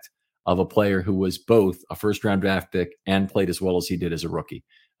expect of a player who was both a first-round draft pick and played as well as he did as a rookie,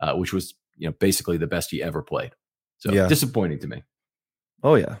 which was, basically the best he ever played. So disappointing to me.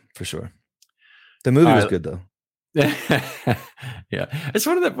 Oh yeah, for sure. The movie was good though. Yeah, it's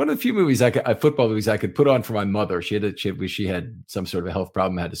one of the few movies football movies I could put on for my mother. She had some sort of a health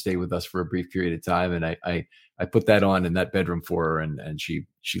problem, had to stay with us for a brief period of time, and I put that on in that bedroom for her, and she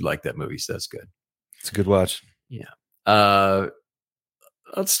liked that movie, so that's good. It's a good watch. Yeah.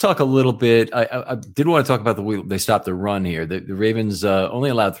 Let's talk a little bit. I did want to talk about they stopped the run here. The Ravens only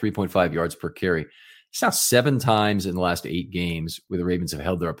allowed 3.5 yards per carry. It's now 7 times in the last 8 games where the Ravens have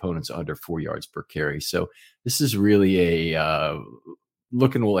held their opponents under 4 yards per carry. So this is really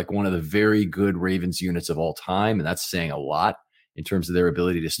looking like one of the very good Ravens units of all time, and that's saying a lot in terms of their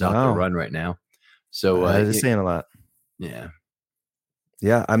ability to stop the run right now. So that is saying a lot. Yeah.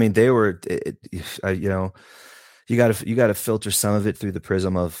 I mean, they were, you got to filter some of it through the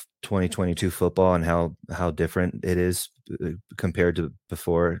prism of 2022 football and how different it is compared to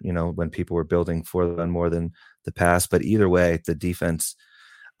before, when people were building for the run more than the pass. But either way, the defense,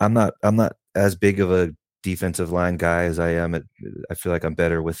 I'm not as big of a defensive line guy as I am I feel like I'm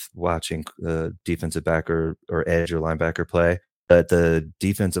better with watching defensive back or edge or linebacker play. But the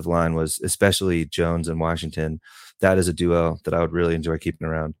defensive line was, especially Jones and Washington, that is a duo that I would really enjoy keeping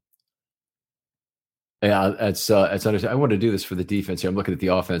around. Yeah, that's I want to do this for the defense here. I'm looking at the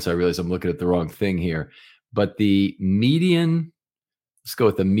offense. I realize I'm looking at the wrong thing here. But let's go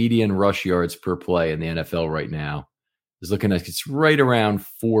with the median rush yards per play in the NFL right now is looking like it's right around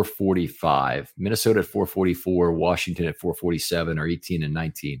 445. Minnesota at 444, Washington at 447, or 18 and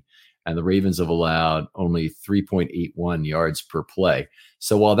 19. And the Ravens have allowed only 3.81 yards per play.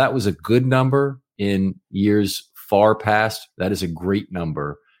 So while that was a good number in years far past, that is a great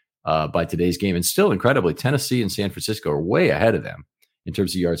number by today's game. And still incredibly, Tennessee and San Francisco are way ahead of them in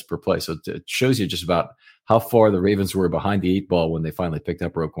terms of yards per play. So it shows you just about how far the Ravens were behind the 8 ball when they finally picked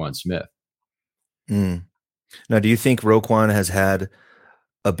up Roquan Smith. Now, do you think Roquan has had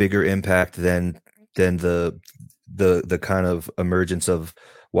a bigger impact than the kind of emergence of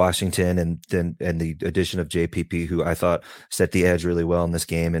Washington and the addition of JPP, who I thought set the edge really well in this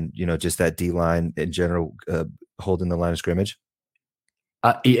game, and just that D line in general holding the line of scrimmage?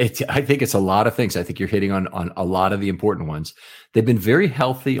 I think it's a lot of things. I think you're hitting on a lot of the important ones. They've been very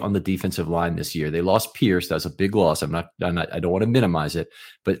healthy on the defensive line this year. They lost Pierce. That's a big loss. I don't want to minimize it,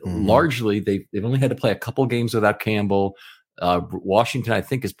 but largely they've only had to play a couple games without Campbell. Washington, I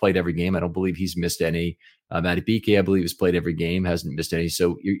think, has played every game. I don't believe he's missed any. Matty Bike, I believe, has played every game, hasn't missed any.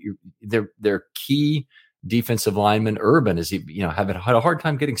 So their key defensive lineman, Urban, had a hard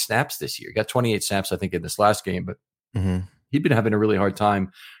time getting snaps this year. He got 28 snaps, I think, in this last game, but he'd been having a really hard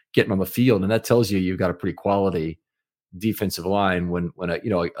time getting on the field, and that tells you you've got a pretty quality defensive line when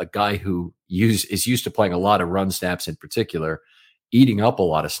a guy who is used to playing a lot of run snaps in particular, eating up a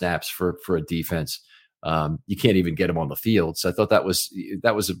lot of snaps for a defense. You can't even get him on the field. So I thought that was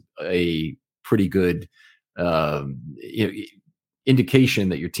a pretty good indication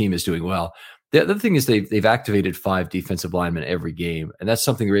that your team is doing well. The other thing is they've activated 5 defensive linemen every game, and that's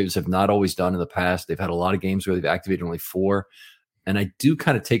something the Ravens have not always done in the past. They've had a lot of games where they've activated only 4, and I do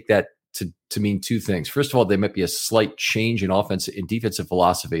kind of take that to mean 2 things. First of all, there might be a slight change in defensive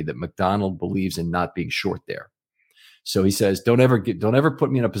philosophy that McDonald believes in not being short there. So he says, don't ever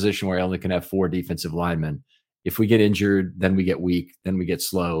put me in a position where I only can have 4 defensive linemen. If we get injured, then we get weak, then we get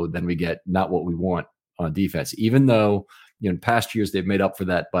slow, then we get not what we want on defense. Even though, in past years, they've made up for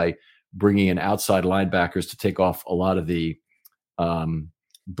that by bringing in outside linebackers to take off a lot of the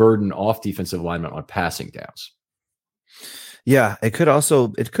burden off defensive linemen on passing downs. Yeah, it could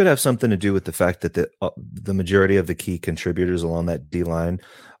have something to do with the fact that the majority of the key contributors along that D line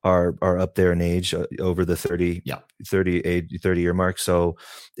are up there in age, over the 30 year mark. So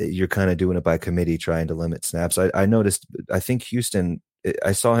you're kind of doing it by committee, trying to limit snaps. I noticed, I think Houston,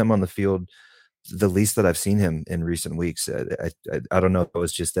 I saw him on the field the least that I've seen him in recent weeks. I don't know if it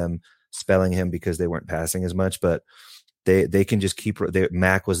was just them spelling him because they weren't passing as much, but they can just keep.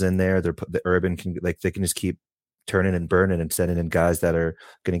 Mac was in there. The Urban can, they can just keep turning and burning and sending in guys that are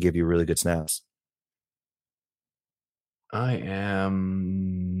going to give you really good snaps. I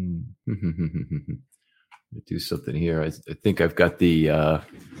am do something here. I think I've got the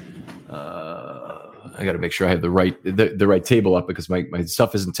I got to make sure I have the right table up because my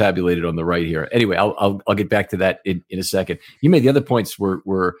stuff isn't tabulated on the right here. Anyway, I'll get back to that in a second. You made the other points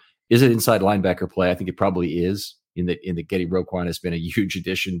were is it inside linebacker play? I think it probably is. In the Getty Roquan has been a huge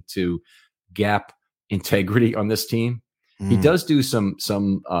addition to gap integrity on this team. He does do some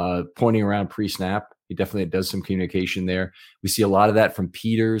pointing around pre-snap. He definitely does some communication there. We see a lot of that from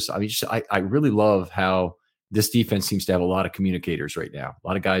Peters. I mean, I really love how this defense seems to have a lot of communicators right now. A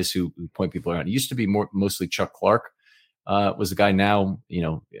lot of guys who point people around. It used to be mostly Chuck Clark was the guy. Now,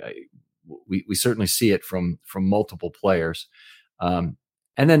 we certainly see it from multiple players.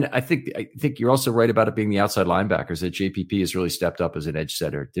 And then I think you're also right about it being the outside linebackers, that JPP has really stepped up as an edge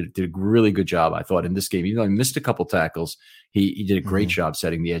setter. Did a really good job, I thought, in this game. Even though he missed a couple tackles, he did a great job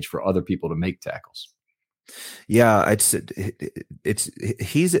setting the edge for other people to make tackles. Yeah,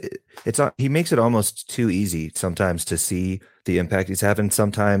 he makes it almost too easy sometimes to see the impact he's having.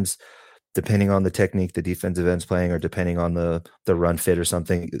 Sometimes, depending on the technique the defensive end's playing, or depending on the run fit or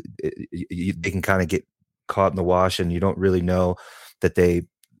something, they can kind of get caught in the wash, and you don't really know that they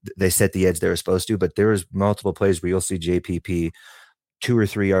set the edge they were supposed to. But there is multiple plays where you'll see JPP 2 or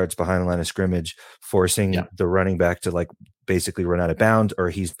 3 yards behind the line of scrimmage, forcing the running back to basically run out of bounds, or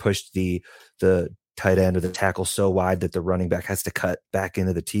he's pushed the tight end or the tackle so wide that the running back has to cut back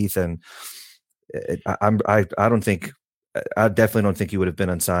into the teeth. And I definitely don't think he would have been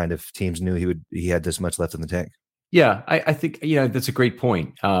unsigned if teams knew he had this much left in the tank. Yeah, I think that's a great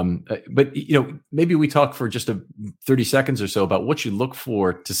point. But maybe we talk for just 30 seconds or so about what you look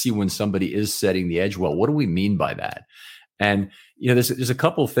for to see when somebody is setting the edge well. What do we mean by that? And there's a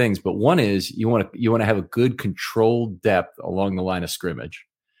couple of things, but one is you want to have a good controlled depth along the line of scrimmage.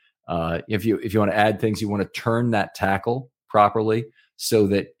 If you want to add things, you want to turn that tackle properly so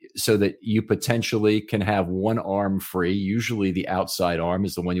that you potentially can have one arm free. Usually the outside arm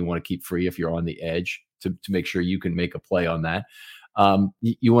is the one you want to keep free if you're on the edge, to make sure you can make a play on that.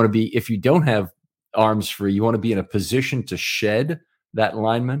 You want to be, if you don't have arms free, you want to be in a position to shed that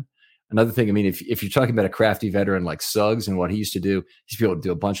lineman. Another thing, I mean, if you're talking about a crafty veteran like Suggs and what he used to do, he's able to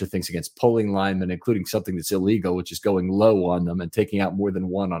do a bunch of things against pulling linemen, including something that's illegal, which is going low on them and taking out more than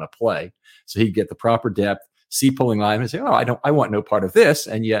one on a play. So he'd get the proper depth, see pulling linemen, and say, "Oh, I want no part of this,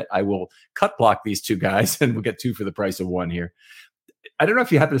 and yet I will cut block these 2 guys, and we'll get 2 for the price of 1 here." I don't know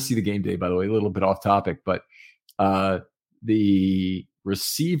if you happen to see the game day, by the way, a little bit off topic, but the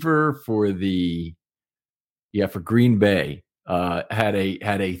receiver for Green Bay had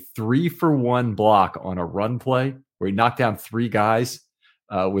a 3-for-1 block on a run play where he knocked down 3 guys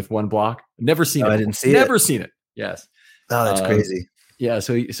with 1 block. Never seen it. I didn't see it. Never seen it. Yes. Oh, that's crazy. Yeah.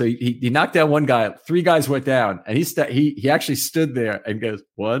 So he knocked down 1 guy, 3 guys went down, and he actually stood there and goes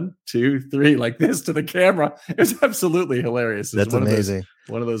 1, 2, 3 like this to the camera. It was absolutely hilarious. That's amazing.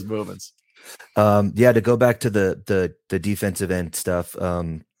 One of those moments. To go back to the defensive end stuff.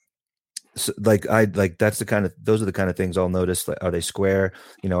 So those are the kind of things I'll notice. Like, are they square?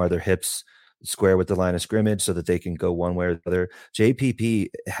 Are their hips square with the line of scrimmage so that they can go one way or the other? JPP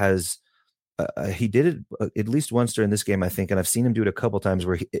has he did it at least once during this game, I think, and I've seen him do it a couple times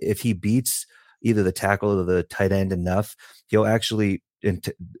where if he beats either the tackle or the tight end enough, he'll actually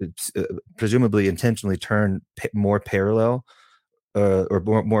presumably intentionally turn more parallel or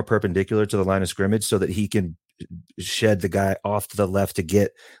more perpendicular to the line of scrimmage so that he can shed the guy off to the left to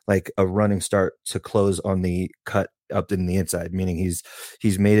get like a running start to close on the cut up in the inside, meaning he's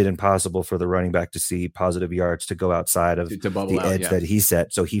made it impossible for the running back to see positive yards to go outside of the edge that he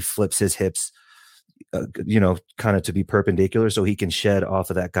set. So he flips his hips, kind of to be perpendicular so he can shed off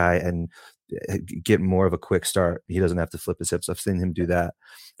of that guy and get more of a quick start. He doesn't have to flip his hips. I've seen him do that.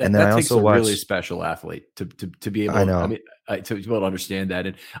 And then I also watched a really special athlete to be able to be able to understand that.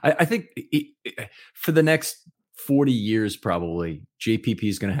 And I think for the next 40 years, probably JPP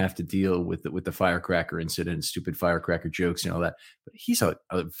is going to have to deal with the firecracker incident, stupid firecracker jokes and all that. But he's a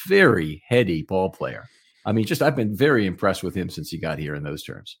very heady ball player. I mean, I've been very impressed with him since he got here in those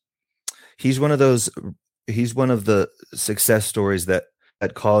terms. He's one of the success stories that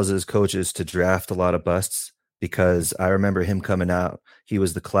causes coaches to draft a lot of busts, because I remember him coming out. He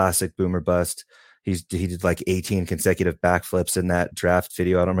was the classic boomer bust. He did like 18 consecutive backflips in that draft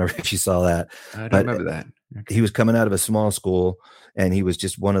video. I don't remember if you saw that. I don't remember that. Okay. He was coming out of a small school, and he was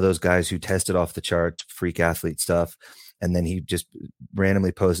just one of those guys who tested off the charts, freak athlete stuff. And then he just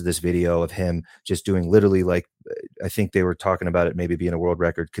randomly posted this video of him just doing literally, like, I think they were talking about it maybe being a world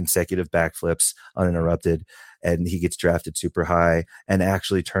record, consecutive backflips uninterrupted. And he gets drafted super high and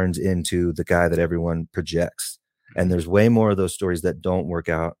actually turns into the guy that everyone projects. And there's way more of those stories that don't work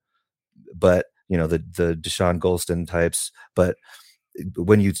out, but the Deshaun Golston types. But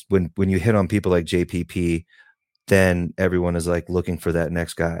when you hit on people like JPP, then everyone is like looking for that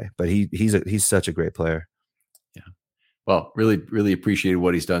next guy. But he's such a great player. Yeah. Well, really, really appreciated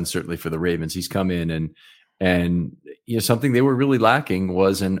what he's done, certainly for the Ravens. He's come in and something they were really lacking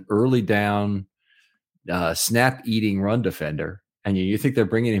was an early down snap eating run defender. And you think they're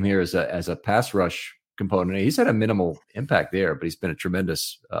bringing him here as a pass rush component. He's had a minimal impact there, but he's been a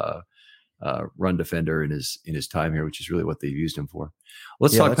tremendous run defender in his time here, which is really what they've used him for.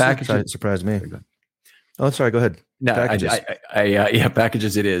 Let's talk packages. It surprised me. Oh, sorry. Go ahead. No, packages.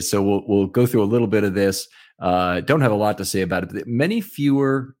 Packages it is. So we'll go through a little bit of this. Don't have a lot to say about it, but many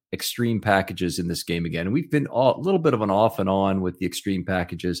fewer extreme packages in this game again. We've been a little bit of an off and on with the extreme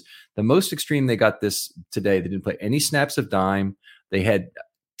packages. The most extreme they got this today, they didn't play any snaps of dime. They had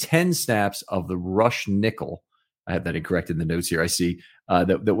 10 snaps of the rush nickel. I have that incorrect in the notes here. I see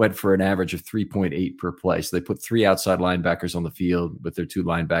that went for an average of 3.8 per play. So they put 3 outside linebackers on the field with their 2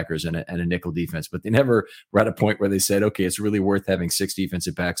 linebackers and a nickel defense. But they never were at a point where they said, okay, it's really worth having 6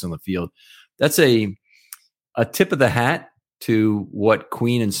 defensive backs on the field. That's a tip of the hat to what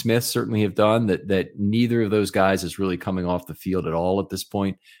Queen and Smith certainly have done, that neither of those guys is really coming off the field at all at this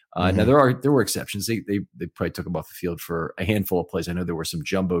point. Now there were exceptions. They probably took them off the field for a handful of plays. I know there were some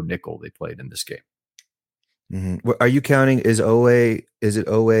jumbo nickel they played in this game. Mm-hmm. Are you counting? Is it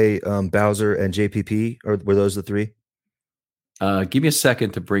Owe, Bowser, and JPP, or were those the 3? Give me a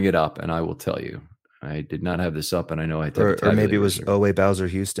second to bring it up, and I will tell you. I did not have this up, and I know I did. Or maybe it was Owe, Bowser,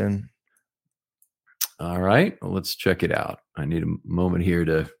 Houston. All right, well, let's check it out. I need a moment here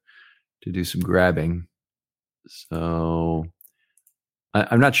to do some grabbing. So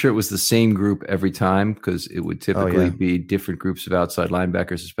I'm not sure it was the same group every time, because it would typically be different groups of outside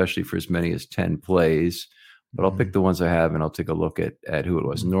linebackers, especially for as many as 10 plays. But I'll pick the ones I have, and I'll take a look at who it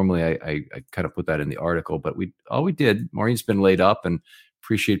was. Normally, I kind of put that in the article, but all we did, Maureen's been laid up, and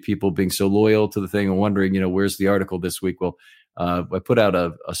appreciate people being so loyal to the thing and wondering, where's the article this week? Well, I put out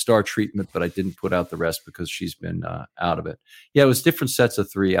a star treatment, but I didn't put out the rest because she's been out of it. Yeah, it was different sets of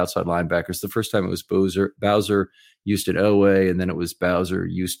 3 outside linebackers. The first time it was Bowser, Houston, Owe, and then it was Bowser,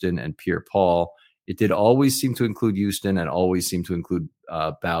 Houston, and Pierre-Paul. It did always seem to include Houston and always seem to include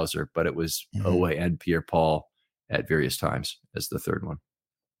Bowser, but it was Owe and Pierre-Paul at various times as the third one.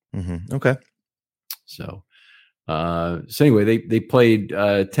 Mm-hmm. Okay. So anyway, they played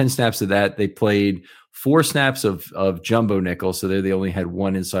 10 snaps of that. They played 4 snaps of jumbo nickel. So they only had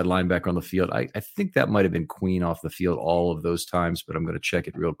 1 inside linebacker on the field. I think that might have been Queen off the field all of those times, but I'm going to check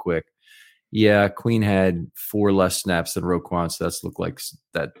it real quick. Yeah, Queen had 4 less snaps than Roquan, so that's looked like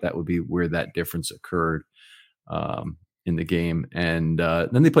that would be where that difference occurred in the game. And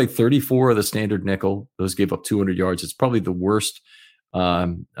then they played 34 of the standard nickel. Those gave up 200 yards. It's probably the worst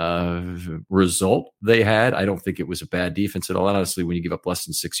result they had. I don't think it was a bad defense at all. Honestly, when you give up less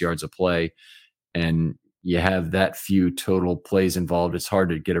than 6 yards a play and you have that few total plays involved, it's hard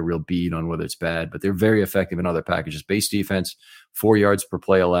to get a real bead on whether it's bad, but they're very effective in other packages. Base defense, 4 yards per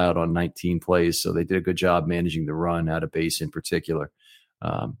play allowed on 19 plays. So they did a good job managing the run out of base in particular.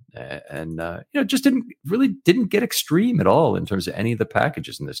 Just didn't get extreme at all in terms of any of the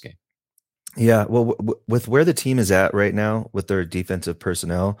packages in this game. Yeah, well, with where the team is at right now with their defensive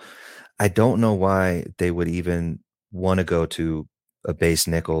personnel, I don't know why they would even want to go to a base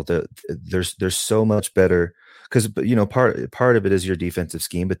nickel. There's so much better, because part of it is your defensive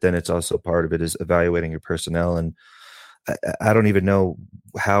scheme, but then it's also part of it is evaluating your personnel. And I don't even know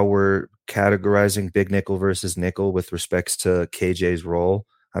how we're categorizing big nickel versus nickel with respects to KJ's role.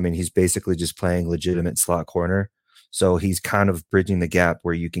 I mean, he's basically just playing legitimate slot corner, so he's kind of bridging the gap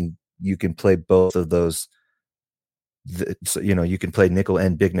where you can play both of those. You can play nickel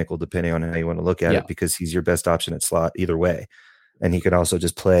and big nickel depending on how you want to look at it, because he's your best option at slot either way. And he can also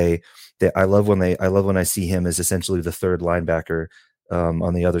just play. I love when I see him as essentially the third linebacker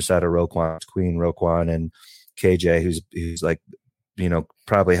on the other side of Roquan and KJ, who's like,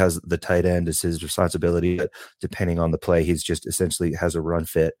 probably has the tight end as his responsibility, but depending on the play, he's just essentially has a run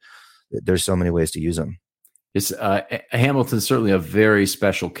fit. There's so many ways to use him. It's Hamilton's certainly a very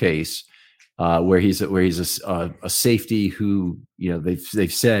special case where he's a safety who,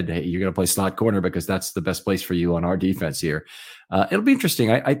 they've said, hey, you're going to play slot corner because that's the best place for you on our defense here. It'll be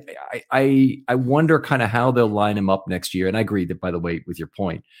interesting. I wonder kind of how they'll line him up next year. And I agree that, by the way, with your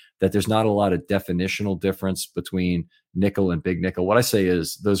point, that there's not a lot of definitional difference between nickel and big nickel. What I say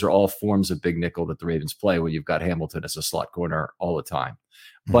is those are all forms of big nickel that the Ravens play when you've got Hamilton as a slot corner all the time.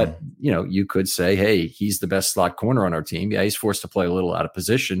 But, you could say, hey, he's the best slot corner on our team. Yeah, he's forced to play a little out of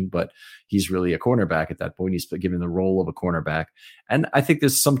position, but he's really a cornerback at that point. He's given the role of a cornerback. And I think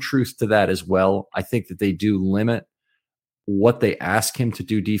there's some truth to that as well. I think that they do limit what they ask him to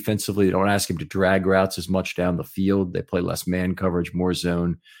do defensively. They don't ask him to drag routes as much down the field. They play less man coverage, more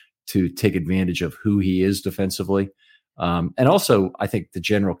zone to take advantage of who he is defensively. And also, I think the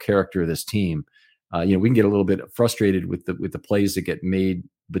general character of this team, we can get a little bit frustrated with the plays that get made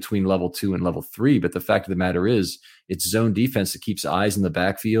between level 2 and level 3. But the fact of the matter is, it's zone defense that keeps eyes in the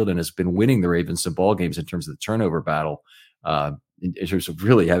backfield and has been winning the Ravens some ball games in terms of the turnover battle, in terms of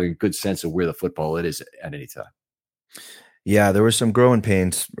really having a good sense of where the football it is at any time. Yeah, there were some growing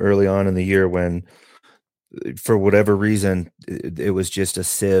pains early on in the year when, for whatever reason, it was just a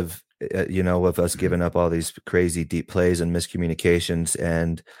sieve, of us giving up all these crazy deep plays and miscommunications.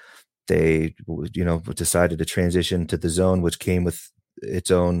 And they, decided to transition to the zone, which came with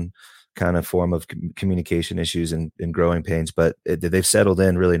its own kind of form of communication issues and growing pains. But they've settled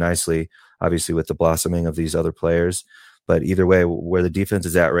in really nicely, obviously, with the blossoming of these other players. But either way, where the defense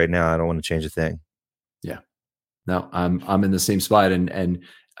is at right now, I don't want to change a thing. Yeah. No, I'm in the same spot. And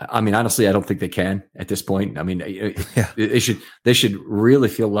I mean, honestly, I don't think they can at this point. I mean, they should really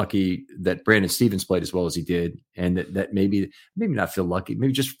feel lucky that Brandon Stephens played as well as he did. And that maybe not feel lucky,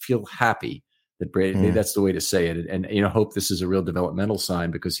 maybe just feel happy that Brandon, maybe that's the way to say it. And hope this is a real developmental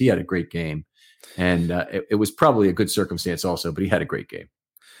sign, because he had a great game. And it was probably a good circumstance also, but he had a great game.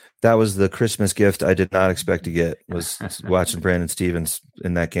 That was the Christmas gift I did not expect to get, was watching Brandon Stephens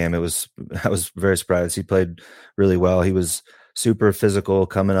in that game. I was very surprised. He played really well. He was super physical,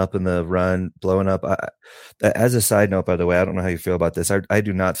 coming up in the run, blowing up. As a side note, by the way, I don't know how you feel about this. I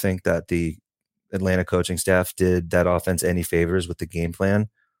do not think that the Atlanta coaching staff did that offense any favors with the game plan.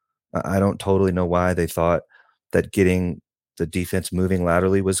 I don't totally know why they thought that getting the defense moving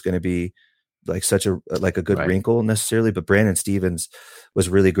laterally was going to be like such a good wrinkle necessarily, but Brandon Stephens was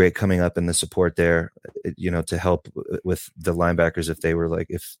really great coming up in the support there, to help with the linebackers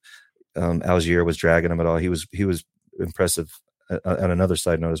if Algier was dragging him at all. He was impressive. On another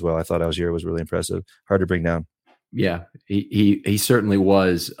side note as well, I thought Algier was really impressive, hard to bring down. Yeah, he certainly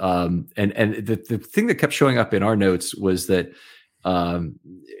was. And the thing that kept showing up in our notes was that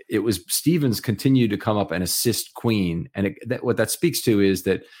it was Stephens continued to come up and assist Queen. And what that speaks to is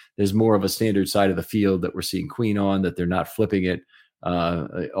that there's more of a standard side of the field that we're seeing Queen on, that they're not flipping it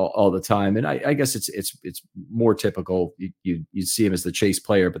all the time. And I guess it's more typical. You see him as the chase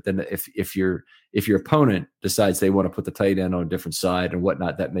player, but then if your opponent decides they want to put the tight end on a different side and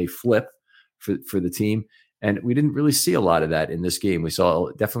whatnot, that may flip for the team. And we didn't really see a lot of that in this game. We saw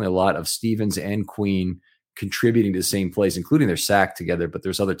definitely a lot of Stephens and Queen contributing to the same plays, including their sack together, but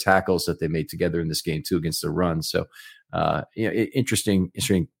there's other tackles that they made together in this game too against the run. So, interesting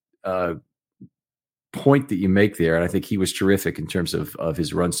point that you make there. And I think he was terrific in terms of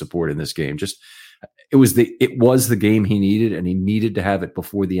his run support in this game. It was the game he needed, and he needed to have it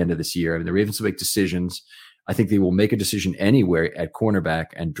before the end of this year. I mean, the Ravens will make decisions. I think they will make a decision anywhere at cornerback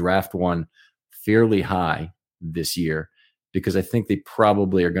and draft one fairly high this year, because I think they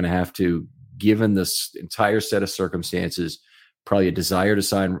probably are going to have to, given this entire set of circumstances, probably a desire to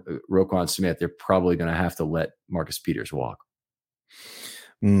sign Roquan Smith, they're probably going to have to let Marcus Peters walk.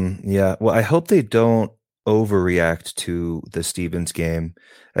 Yeah. Well, I hope they don't overreact to the Stevens game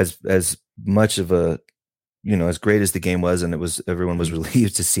as much of a, as great as the game was, and everyone was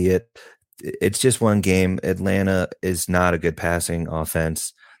relieved to see it. It's just one game. Atlanta is not a good passing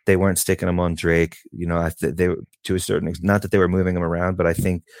offense. They weren't sticking them on Drake. They were, to a certain extent, not that they were moving him around, but I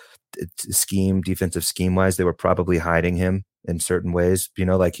think defensive scheme wise, they were probably hiding him in certain ways.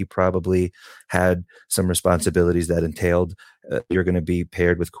 Like he probably had some responsibilities that entailed you're going to be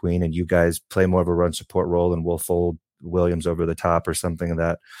paired with Queen, and you guys play more of a run support role, and we'll fold Williams over the top or something of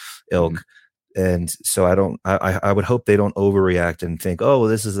that ilk. And so I would hope they don't overreact and think, oh, well,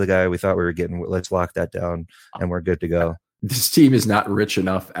 this is the guy we thought we were getting. Let's lock that down and we're good to go. This team is not rich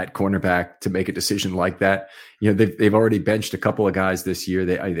enough at cornerback to make a decision like that. They've already benched a couple of guys this year.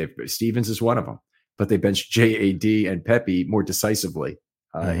 Stevens is one of them, but they benched JAD and Pepe more decisively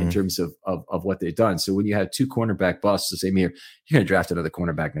in terms of what they've done. So when you have two cornerback busts the same year, you're going to draft another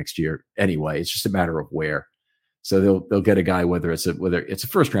cornerback next year anyway. It's just a matter of where. So they'll get a guy, whether it's a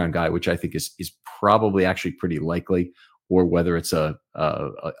first round guy, which I think is probably actually pretty likely, or whether it's a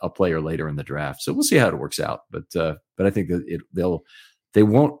player later in the draft. So we'll see how it works out. But I think that they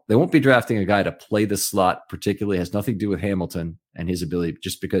won't be drafting a guy to play the slot particularly. It has nothing to do with Hamilton and his ability,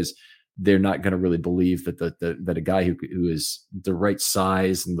 just because they're not going to really believe that that a guy who is the right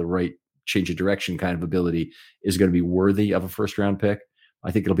size and the right change of direction kind of ability is going to be worthy of a first round pick. I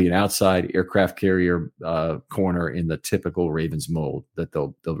think it'll be an outside aircraft carrier corner in the typical Ravens mold that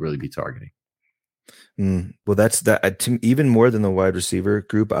they'll really be targeting. Well, that's that. Even more than the wide receiver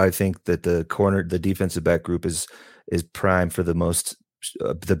group, I think that the defensive back group is prime for the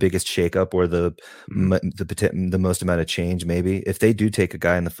biggest shakeup, or the most amount of change. Maybe if they do take a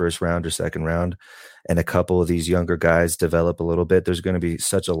guy in the first round or second round, and a couple of these younger guys develop a little bit, there's going to be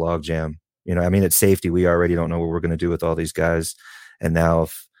such a logjam. At safety, we already don't know what we're going to do with all these guys. And now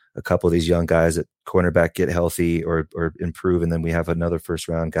if a couple of these young guys at cornerback get healthy or improve, and then we have another first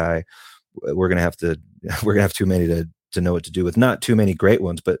round guy, we're going to have too many to know what to do with. Not too many great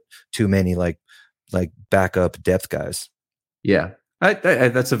ones, but too many like backup depth guys. Yeah,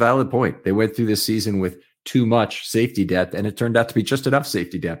 that's a valid point. They went through this season with too much safety depth, and it turned out to be just enough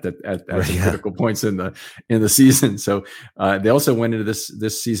safety depth at some critical points in the season. So they also went into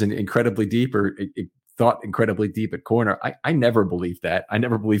this season incredibly deep, or thought incredibly deep at corner. I never believed that. I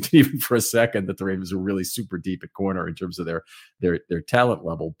never believed even for a second that the Ravens were really super deep at corner in terms of their talent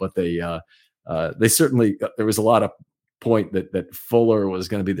level. But they certainly, there was a lot of point that Fuller was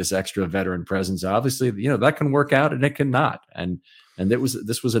going to be this extra veteran presence. Obviously, that can work out and it can not. And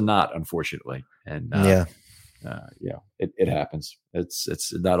this was a not, unfortunately. And it happens.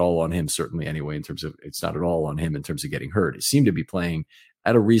 It's not all on him, certainly anyway, in terms of, it's not at all on him in terms of getting hurt. He seemed to be playing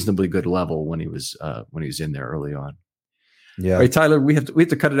at a reasonably good level when he was in there early on. Yeah. All right, Tyler, we have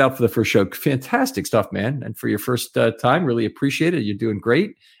to cut it out for the first show. Fantastic stuff, man. And for your first time, really appreciate it. You're doing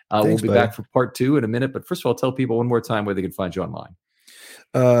great. Thanks, we'll be back for part 2 in a minute. But first of all, tell people one more time where they can find you online.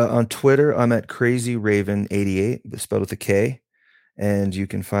 On Twitter, I'm at CrazyRaven88, spelled with a K. And you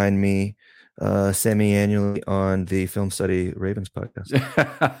can find me semi-annually on the Film Study Ravens podcast.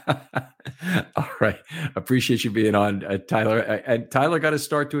 All right. Appreciate you being on, Tyler. And Tyler got to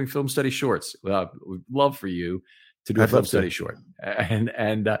start doing Film Study shorts. We'd love for you to do a film study short,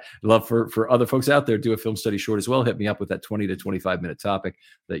 and love for other folks out there do a film study short as well. Hit me up with that 20 to 25 minute topic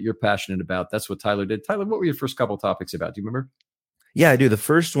that you're passionate about. That's what Tyler did. Tyler, what were your first couple of topics about? Do you remember? Yeah, I do. The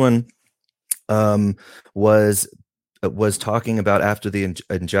first one was talking about after the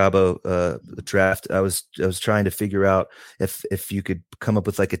Njabo draft. I was trying to figure out if you could come up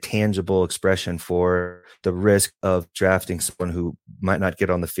with like a tangible expression for the risk of drafting someone who might not get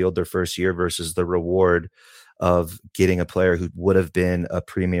on the field their first year versus the reward of getting a player who would have been a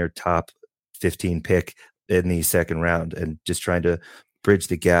premier top 15 pick in the second round, and just trying to bridge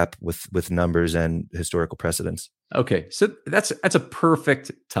the gap with numbers and historical precedents. Okay. So that's a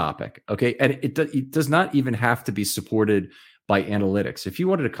perfect topic. Okay. And it does not even have to be supported by analytics. If you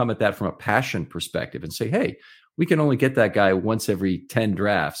wanted to come at that from a passion perspective and say, hey, we can only get that guy once every 10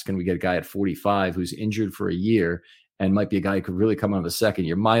 drafts. Can we get a guy at 45 who's injured for a year and might be a guy who could really come on the second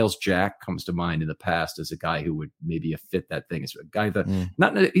year? Miles Jack comes to mind in the past as a guy who would maybe fit that thing. It's a guy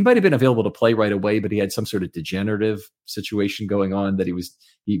that he might have been available to play right away, but he had some sort of degenerative situation going on that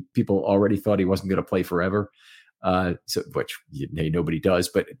people already thought he wasn't going to play forever. Which nobody does,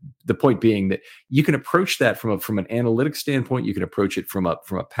 but the point being that you can approach that from an analytics standpoint. You can approach it from a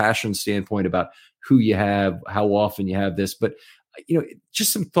passion standpoint about who you have, how often you have this, but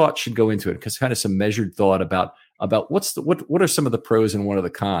just some thought should go into it, because kind of some measured thought about about what are some of the pros and what are the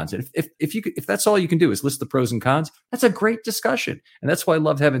cons. And if that's all you can do is list the pros and cons, that's a great discussion. And that's why I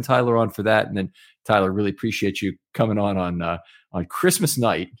loved having Tyler on for that. And then Tyler, really appreciate you coming on Christmas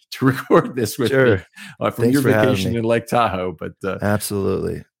night to record this with me from Thanks your for vacation in Lake Tahoe. But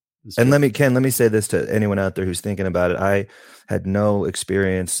absolutely. And let me say this to anyone out there who's thinking about it. I had no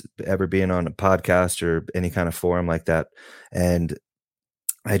experience ever being on a podcast or any kind of forum like that. And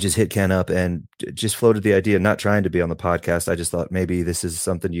I just hit Ken up and just floated the idea, not trying to be on the podcast. I just thought maybe this is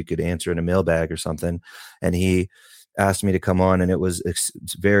something you could answer in a mailbag or something. And he asked me to come on, and it was a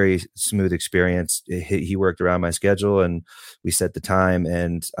very smooth experience. He worked around my schedule and we set the time,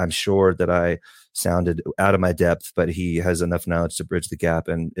 and I'm sure that I sounded out of my depth, but he has enough knowledge to bridge the gap,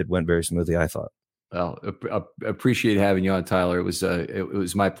 and it went very smoothly, I thought. Well, appreciate having you on, Tyler. It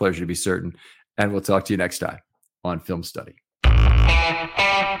was my pleasure, to be certain. And we'll talk to you next time on Film Study.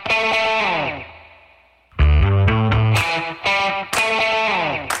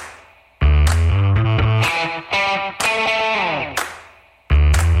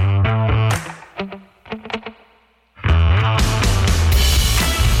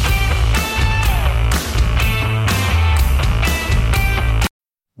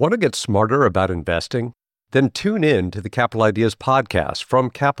 Want to get smarter about investing? Then tune in to the Capital Ideas podcast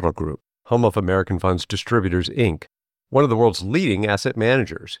from Capital Group, home of American Funds Distributors, Inc., one of the world's leading asset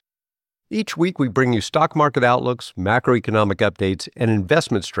managers. Each week, we bring you stock market outlooks, macroeconomic updates, and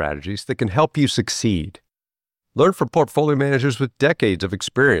investment strategies that can help you succeed. Learn from portfolio managers with decades of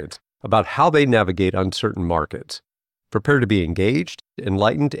experience about how they navigate uncertain markets. Prepare to be engaged,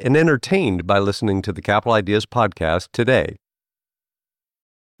 enlightened, and entertained by listening to the Capital Ideas podcast today.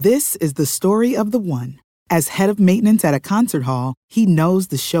 This is the story of the one. As head of maintenance at a concert hall, he knows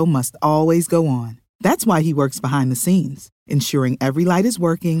the show must always go on. That's why he works behind the scenes, ensuring every light is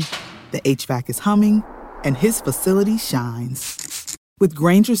working, the HVAC is humming, and his facility shines. With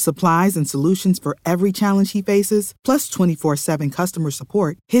Grainger's supplies and solutions for every challenge he faces, plus 24/7 customer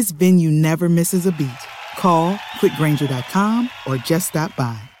support, his venue never misses a beat. Call quickgrainger.com or just stop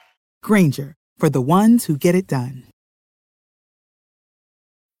by. Grainger, for the ones who get it done.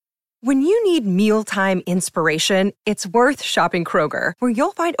 When you need mealtime inspiration, it's worth shopping Kroger, where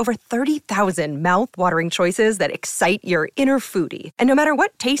you'll find over 30,000 mouth-watering choices that excite your inner foodie. And no matter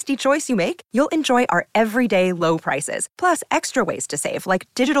what tasty choice you make, you'll enjoy our everyday low prices, plus extra ways to save, like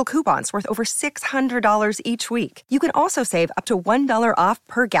digital coupons worth over $600 each week. You can also save up to $1 off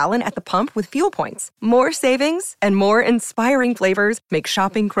per gallon at the pump with fuel points. More savings and more inspiring flavors make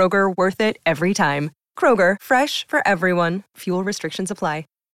shopping Kroger worth it every time. Kroger, fresh for everyone. Fuel restrictions apply.